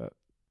freak, but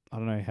I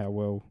don't know how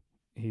well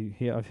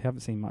I haven't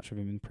seen much of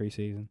him in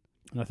pre-season.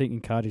 And I think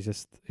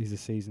Icardi's he's a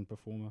seasoned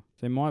performer.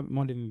 So it might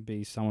even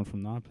be someone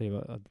from Napoli,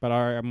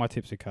 but my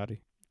tip's Icardi.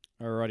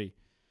 Alrighty.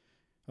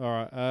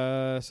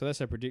 Alright, so that's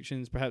our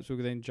predictions. Perhaps we'll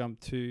then jump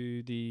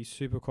to the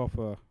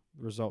Supercoppa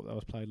result that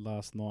was played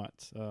last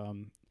night.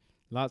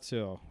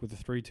 Lazio with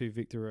a 3-2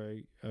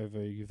 victory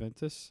over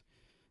Juventus.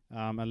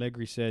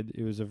 Allegri said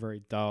it was a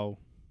very dull,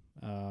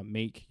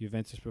 meek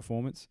Juventus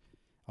performance.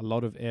 A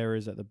lot of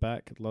errors at the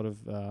back, a lot of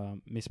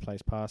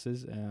misplaced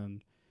passes,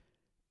 and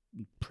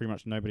pretty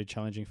much nobody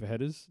challenging for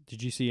headers.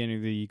 Did you see any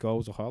of the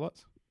goals or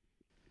highlights?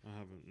 I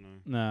haven't, no.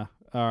 Nah.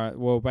 Alright,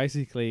 well,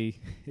 basically,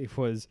 it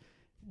was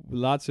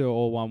Lazio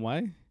all one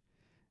way,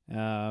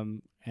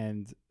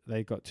 and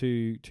they got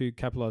two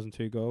capitalised on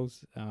 2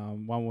 goals.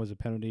 One was a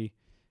penalty,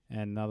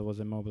 and another was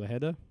a Immobile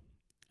header.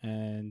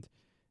 And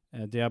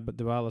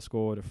Dybala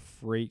scored a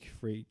free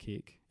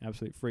kick,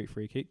 absolute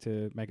free kick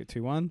to make it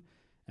 2-1,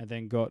 and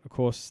then got, of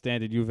course,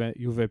 standard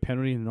Juve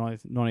penalty in the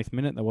 90th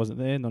minute that wasn't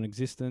there,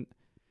 non-existent,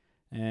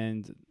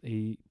 and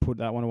he put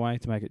that one away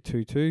to make it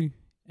 2-2,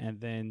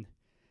 and then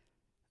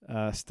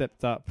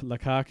stepped up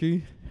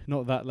Lukaku,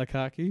 not that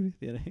Lukaku,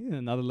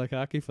 another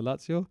Lukaku for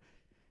Lazio.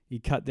 He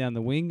cut down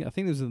the wing. I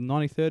think it was the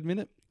 93rd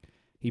minute.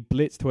 He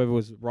blitzed whoever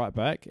was right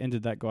back,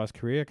 ended that guy's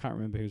career. I can't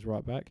remember who was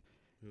right back.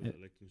 Who was it,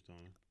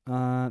 Liechtenstein?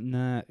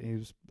 Nah, it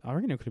was. I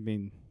reckon it could have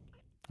been.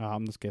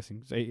 I'm just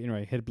guessing. So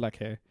anyway, he had black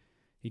hair.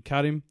 He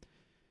cut him.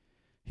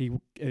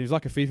 It was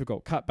like a FIFA goal.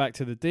 Cut back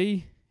to the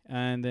D,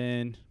 and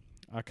then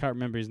I can't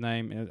remember his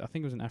name. I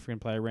think it was an African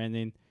player ran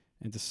in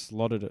and just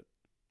slotted it.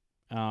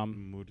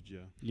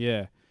 Murgia.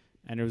 Yeah,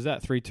 and it was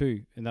that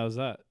 3-2, and that was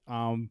that.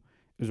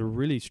 It was a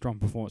really strong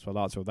performance by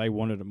Lazio. They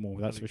wanted it more,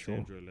 that's for sure.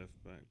 Alexandro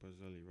left back,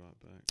 Barzali right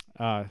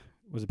back.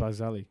 Was it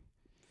Barzali?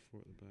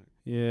 4 at the back.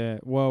 Yeah.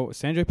 Well,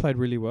 Sandro played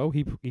really well.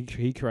 He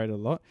created a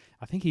lot.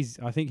 I think he's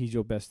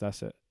your best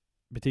asset,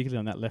 particularly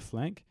on that left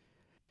flank.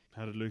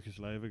 How did Lucas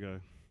Leiva go?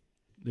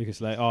 The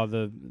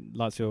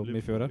Lazio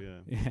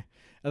midfielder. Yeah.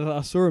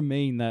 I saw a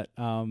meme that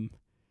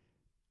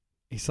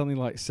he's something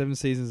like 7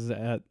 seasons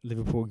at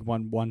Liverpool,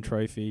 won 1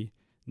 trophy.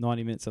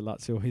 90 minutes at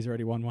Lazio, he's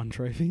already won 1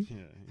 trophy.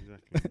 Yeah,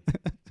 exactly.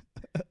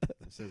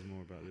 That says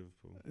more about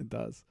Liverpool. It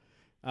does.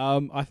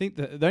 I think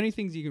the only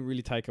things you can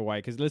really take away,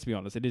 because let's be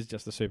honest, it is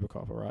just a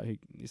Supercoppa, right?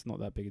 It's not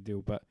that big a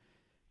deal, but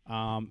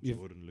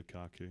Jordan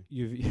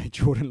Lukaku.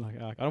 Jordan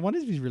Lukaku. I wonder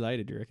if he's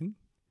related. Do you reckon?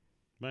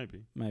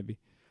 Maybe.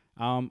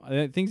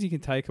 Things you can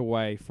take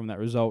away from that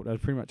result are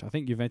pretty much. I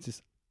think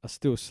Juventus are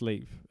still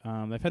asleep.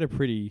 They've had a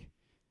pretty.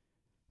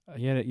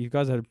 You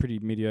guys had a pretty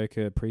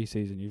mediocre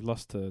preseason. You've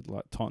lost to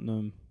like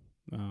Tottenham.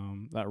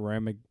 That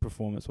Roma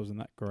performance wasn't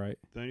that great.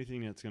 The only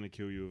thing that's going to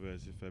kill Juve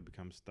is if they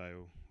become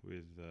stale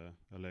with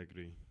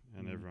Allegri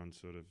and everyone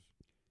sort of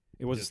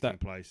gets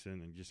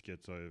complacent and just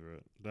gets over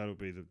it. That'll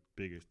be the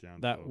biggest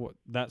downfall.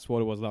 That's what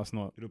it was last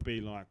night. It'll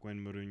be like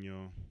when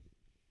Mourinho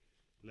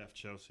left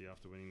Chelsea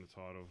after winning the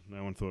title.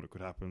 No one thought it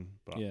could happen.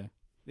 But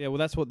yeah. Well,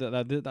 that's what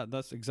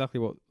that's exactly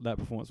what that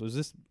performance was.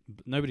 Just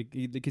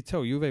nobody they could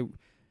tell Juve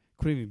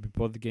couldn't even be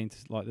bothered getting to,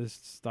 like, this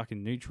stuck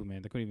in neutral,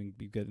 man. They couldn't even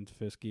be getting into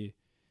first gear.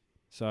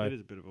 So it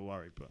is a bit of a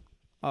worry, but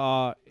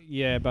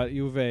but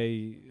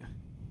Juve,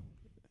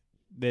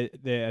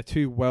 they're a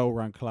too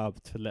well-run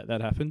club to let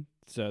that happen.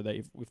 So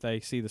they, if they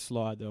see the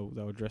slide,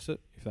 they'll address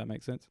it, if that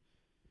makes sense.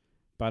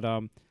 But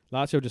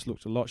Lazio just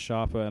looked a lot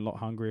sharper and a lot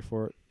hungrier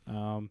for it.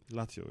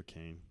 Lazio are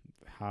keen.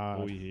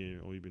 Hard. All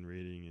you've been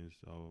reading is,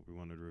 we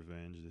wanted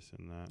revenge, this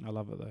and that. I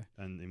love it though.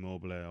 And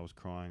Immobile, I was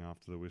crying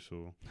after the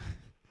whistle.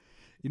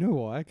 You know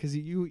why? Because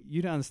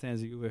you don't understand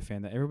as a Juve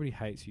fan that everybody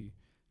hates you.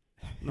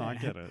 No, I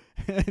get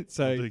it.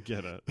 So I do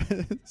get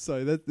it.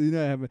 So that, you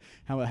know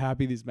how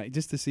happy this makes.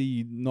 Just to see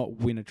you not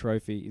win a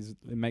trophy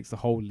it makes the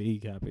whole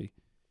league happy.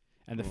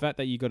 And the fact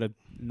that you got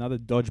another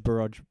dodge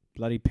barrage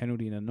bloody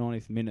penalty in the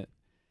 90th minute,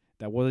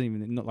 that wasn't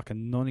even not like a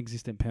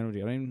non-existent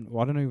penalty. I don't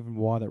know even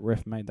why that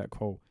ref made that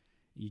call.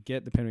 You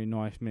get the penalty in the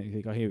 90th minute,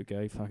 you think, here we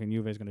go, fucking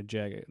Juve's going to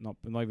jag it, not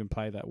even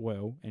play that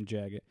well and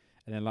jag it,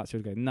 and then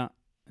Lazio go nah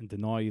and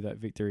deny you that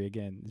victory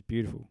again. It's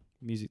beautiful.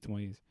 Music to my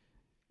ears.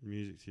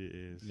 Music to your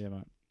ears. Yeah,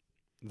 mate.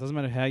 It doesn't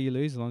matter how you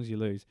lose, as long as you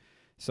lose.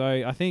 So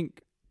I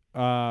think,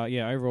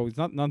 overall,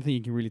 there's nothing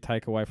you can really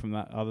take away from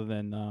that other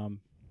than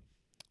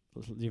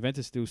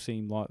Juventus still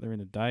seem like they're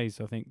in a daze.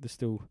 I think they're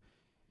still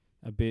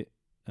a bit.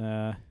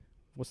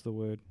 What's the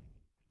word?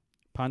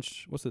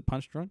 What's it?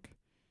 Punch drunk.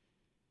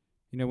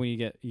 You know when you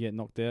get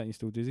knocked out and you're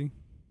still dizzy.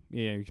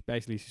 Yeah,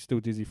 basically you're still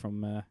dizzy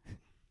from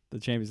the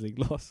Champions League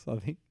loss. I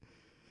think.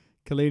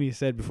 Chiellini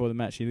said before the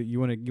match, you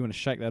want to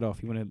shake that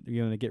off. You want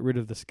to get rid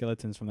of the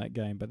skeletons from that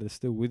game, but they're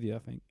still with you. I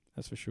think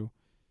that's for sure.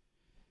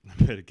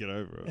 They better get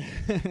over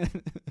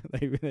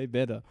it. they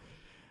better.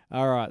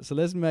 All right, so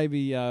let's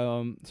maybe.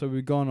 So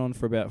we've gone on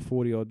for about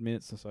 40 odd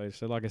minutes or so.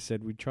 So like I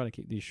said, we try to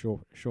keep these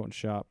short and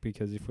sharp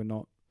because if we're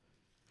not,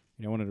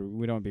 we don't want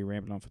to be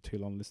rambling on for too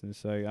long, listeners.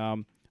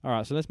 So all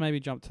right, so let's maybe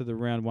jump to the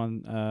round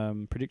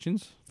one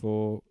predictions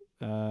for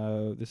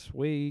this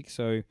week.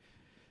 So.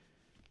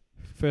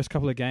 First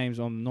couple of games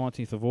on the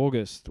 19th of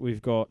August,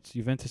 we've got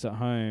Juventus at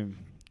home.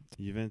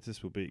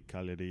 Juventus will beat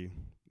Cagliari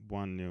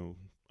 1-0,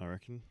 I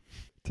reckon.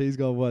 T's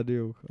gone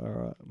 1-0. All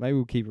right. Maybe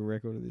we'll keep a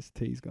record of this.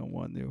 T's gone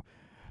 1-0.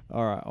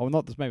 All right. Oh,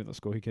 maybe not the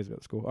score. Who cares about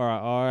the score? All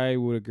right. I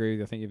would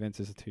agree. I think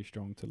Juventus are too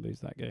strong to lose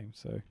that game.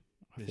 So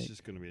it's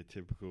just going to be a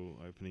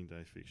typical opening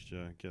day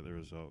fixture. Get the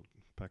result.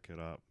 Pack it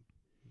up.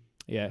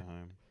 Yeah. Go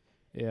home.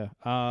 Yeah.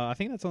 I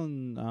think that's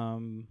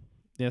on.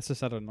 It's a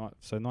Saturday night.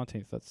 So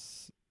 19th.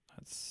 That's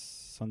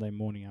Sunday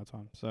morning our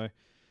time. So,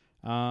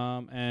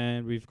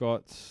 and we've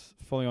got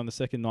following on the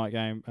second night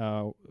game,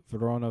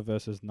 Verona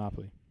versus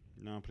Napoli.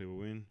 Napoli will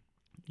win.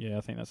 Yeah,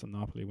 I think that's a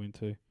Napoli win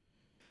too.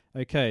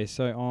 Okay,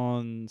 so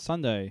on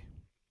Sunday,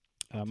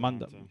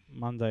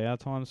 Monday our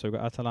time. So we've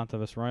got Atalanta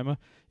versus Roma.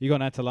 You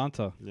got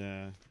Atalanta.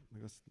 Yeah,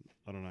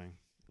 I don't know.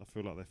 I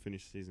feel like they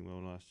finished the season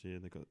well last year.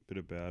 They got a bit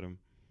about them.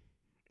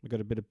 We got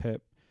a bit of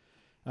pep.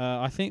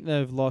 I think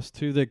they've lost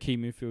two of their key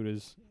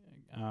midfielders.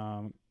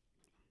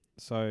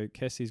 So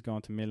Kessi's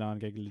gone to Milan,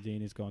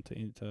 Gagliardini's gone to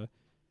Inter.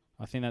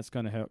 I think that's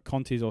going to help.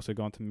 Conte's also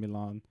gone to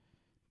Milan.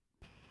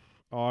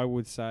 I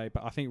would say,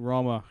 but I think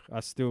Roma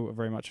are still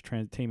very much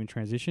a team in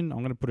transition. I'm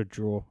going to put a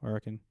draw, I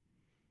reckon.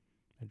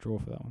 A draw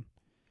for that one.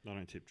 I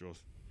don't tip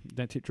draws.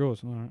 Don't tip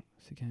draws. All right.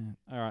 So you can.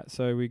 All right.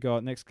 So we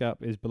got next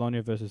up is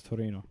Bologna versus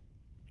Torino.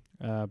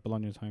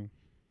 Bologna's home.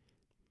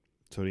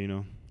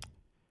 Torino.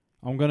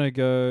 I'm going to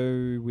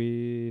go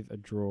with a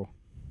draw.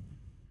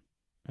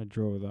 A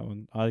draw with that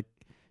one.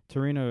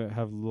 Torino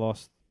have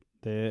lost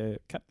their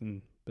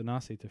captain,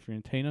 Benassi, to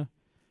Fiorentina.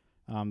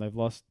 They've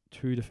lost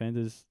two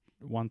defenders,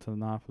 one to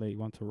Napoli,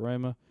 one to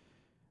Roma.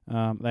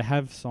 They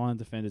have signed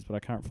defenders, but I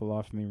can't for the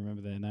life of me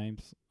remember their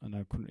names, and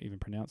I couldn't even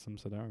pronounce them,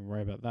 so don't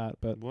worry about that.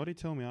 But why do you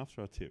tell me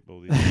after I tip all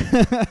these?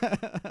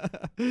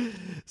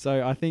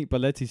 So I think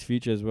Balletti's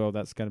future as well,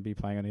 that's going to be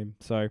playing on him.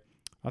 So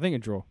I think a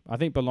draw. I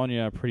think Bologna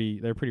they're a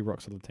pretty rock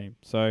solid team.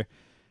 So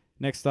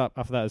next up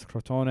after that is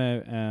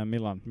Crotone and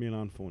Milan.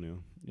 Milan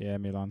 4-0. Yeah,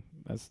 Milan.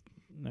 That's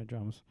no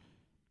dramas.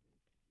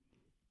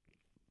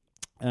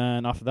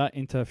 And after that,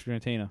 Inter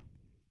Fiorentina.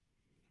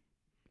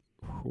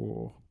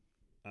 No.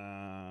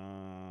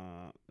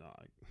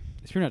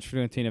 It's pretty much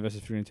Fiorentina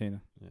versus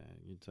Fiorentina. Yeah,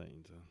 you'd say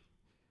Inter.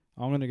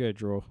 I'm going to go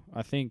draw.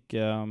 I think,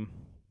 I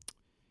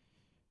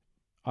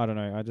don't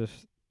know.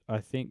 I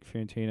think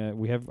Fiorentina,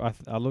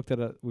 I looked at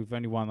it, we've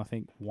only won, I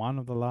think, one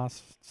of the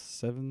last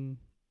 7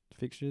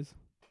 fixtures,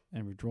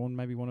 and we've drawn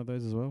maybe one of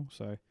those as well.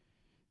 So,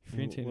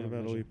 Fiorentina. What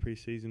about all your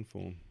pre-season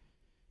form?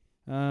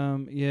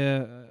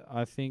 Yeah,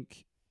 I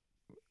think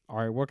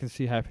what I can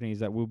see happening is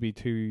that we'll be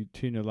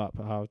 2-0 up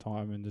at half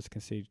time and just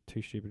concede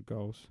 2 stupid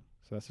goals.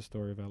 So that's the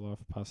story of our life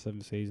past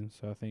 7 seasons.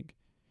 So I think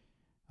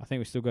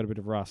we still got a bit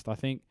of rust. I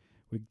think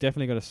we've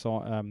definitely got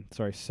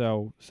to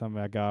sell some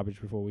of our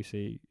garbage before we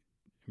see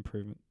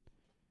improvement.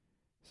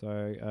 So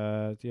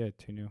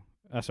 2-0.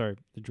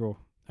 The draw.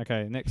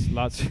 Okay, next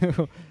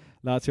Lazio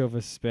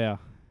versus Spal.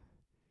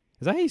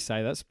 Is that how you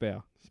say that?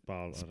 Spal.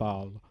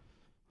 Spal.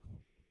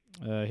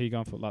 He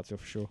going for Lazio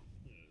for sure.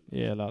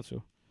 Yeah,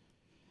 Lazio.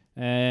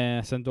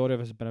 Sampdoria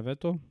versus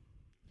Benevento.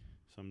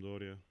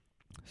 Sampdoria.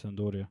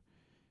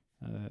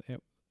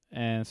 Yep.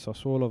 And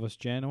Sassuolo versus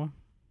Genoa.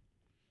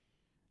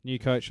 New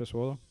coach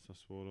Sassuolo.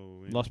 Sassuolo will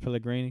win. Lost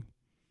Pellegrini.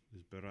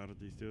 Is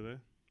Berardi still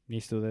there?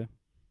 He's still there.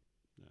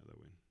 Yeah, they'll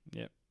win.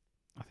 Yep.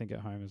 I think at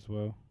home as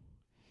well.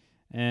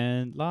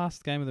 And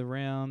last game of the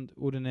round,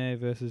 Udine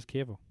versus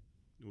Chievo.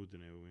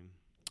 Udine will win.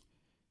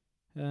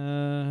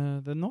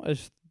 They're not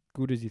as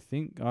good as you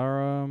think.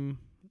 Chievo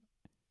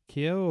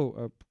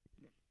are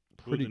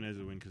pretty... Udine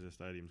will win because their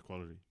stadium's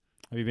quality.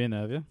 Have you been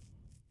there, have you?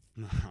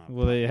 No.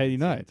 Well, how do you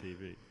know?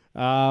 TV.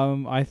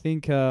 I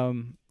think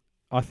I'm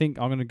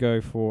going to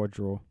go for a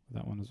draw with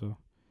that one as well.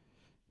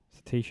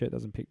 The T-shirt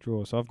doesn't pick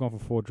draws, so I've gone for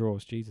 4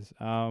 draws. Jesus.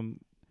 And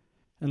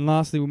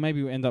lastly,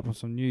 we'll end up on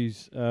some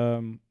news.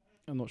 I'm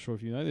not sure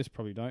if you know this,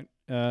 probably don't.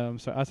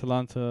 So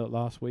Atalanta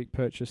last week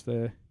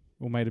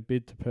made a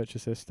bid to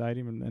purchase their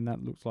stadium, and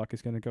that looks like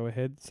it's going to go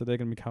ahead. So they're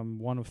going to become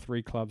one of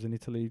 3 clubs in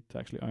Italy to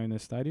actually own their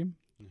stadium.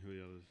 And who are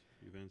the others?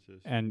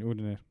 Juventus and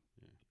Udine.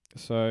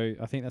 So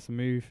I think that's a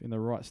move in the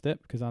right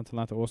step because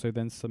Atalanta also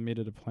then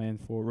submitted a plan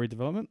for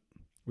redevelopment,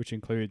 which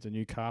includes a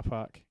new car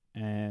park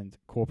and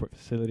corporate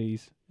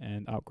facilities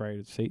and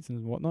upgraded seats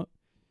and whatnot.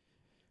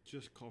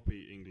 Just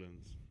copy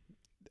England's.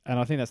 And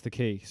I think that's the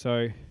key.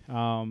 So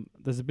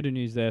there's a bit of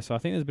news there. So I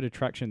think there's a bit of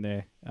traction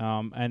there.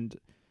 And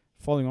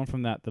following on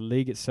from that, the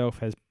league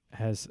itself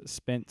has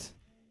spent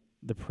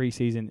the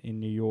preseason in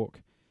New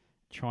York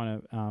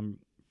trying to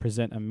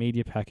present a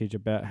media package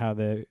about how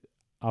they're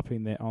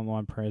upping their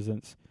online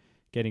presence,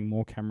 getting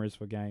more cameras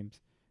for games,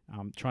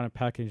 trying to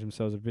package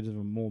themselves a bit of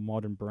a more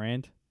modern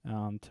brand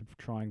to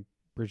try and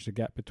bridge the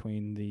gap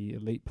between the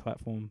elite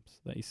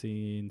platforms that you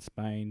see in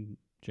Spain,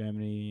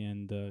 Germany,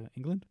 and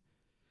England.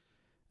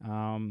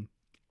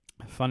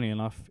 Funny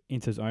enough,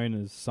 Inter's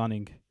owners,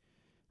 Sunning,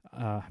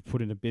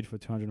 put in a bid for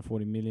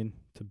 240 million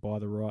to buy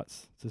the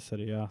rights to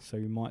Serie A. So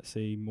you might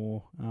see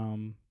more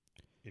In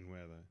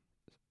where though?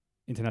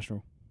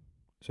 international.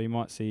 So you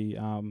might see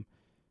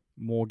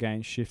more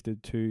games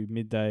shifted to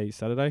midday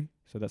Saturday.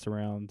 So that's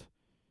around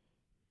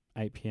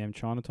 8 p.m.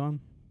 China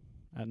time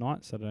at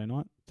night, Saturday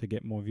night, to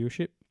get more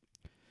viewership.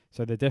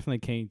 So they're definitely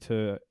keen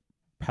to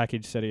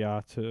package Serie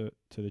A to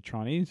the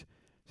Chinese,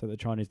 so the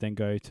Chinese then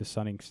go to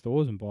Sunning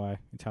stores and buy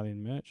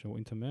Italian merch or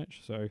Inter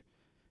merch. So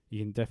you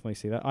can definitely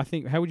see that. I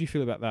think, how would you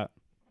feel about that?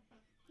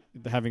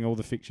 Having all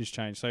the fixtures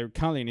changed. So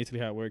currently in Italy,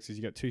 how it works is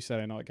you got 2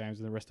 Saturday night games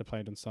and the rest are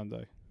played on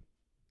Sunday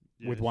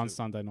with one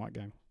Sunday night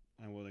game.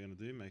 And what are they going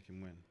to do? Make him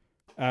win?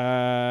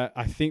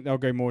 I think they'll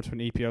go more to an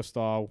EPL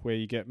style where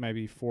you get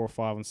maybe 4 or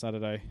 5 on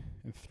Saturday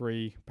and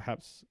 3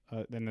 perhaps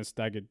then they're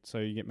staggered. So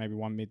you get maybe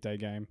 1 midday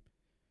game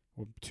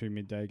or 2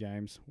 midday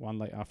games, 1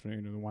 late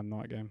afternoon and 1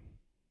 night game.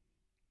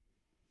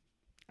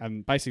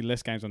 And basically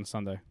less games on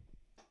Sunday.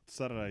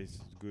 Saturday's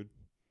good.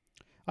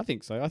 I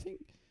think so. I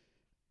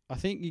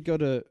think you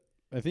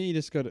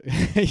just got to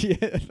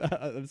yeah,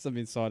 that's some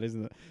insight,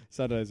 isn't it?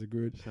 Saturdays are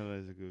good.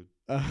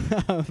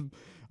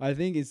 I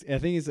think it's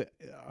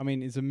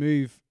a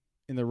move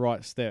in the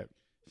right step.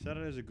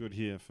 Saturdays are good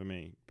here for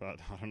me,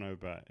 but I don't know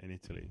about in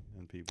Italy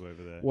and people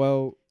over there.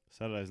 Well,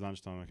 Saturday's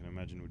lunchtime, I can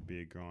imagine, would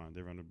be a grind.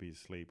 Everyone would be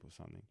asleep or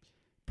something.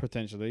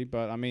 Potentially,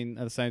 but I mean,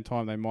 at the same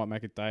time, they might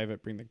make a day of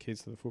it, bring the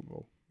kids to the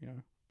football. You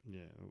know.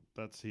 Yeah, well,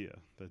 that's here.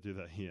 They do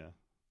that here.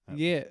 At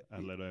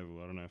Led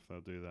Oval. I don't know if they'll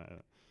do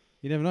that.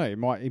 You never know. It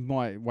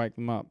might wake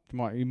them up.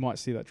 You might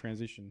see that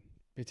transition,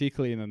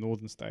 particularly in the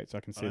northern states. I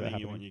can see that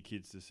happening. You want your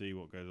kids to see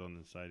what goes on in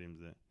the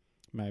stadiums there.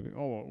 Maybe.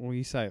 Oh, well,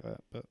 you say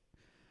that, but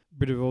a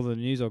bit of all the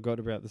news I've got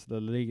about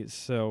the league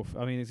itself.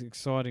 I mean, it's an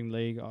exciting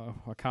league.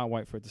 I can't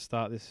wait for it to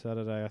start this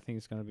Saturday. I think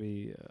it's going to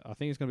be.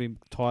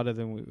 Tighter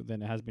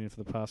than it has been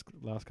for the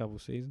last couple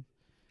of seasons.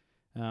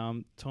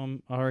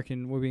 Tom, I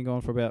reckon we've been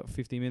going for about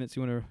 50 minutes.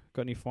 You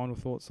got any final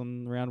thoughts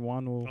on round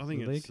 1 or I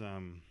think the league?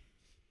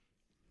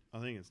 I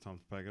think it's time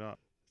to pack it up.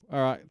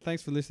 All right.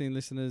 Thanks for listening,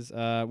 listeners.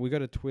 We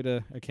got a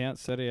Twitter account,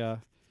 Seria_weekly.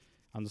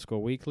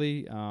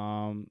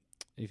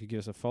 If you give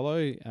us a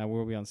follow,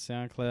 we'll be on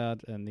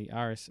SoundCloud, and the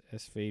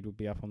RSS feed will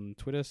be up on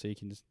Twitter, so you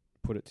can just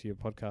put it to your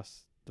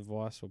podcast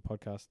device or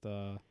podcast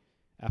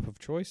app of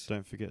choice.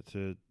 Don't forget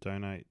to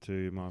donate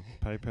to my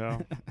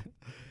PayPal.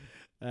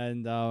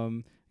 And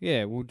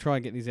we'll try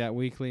and get these out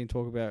weekly and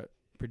talk about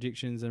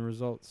predictions and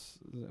results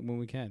when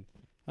we can.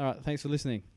 All right. Thanks for listening.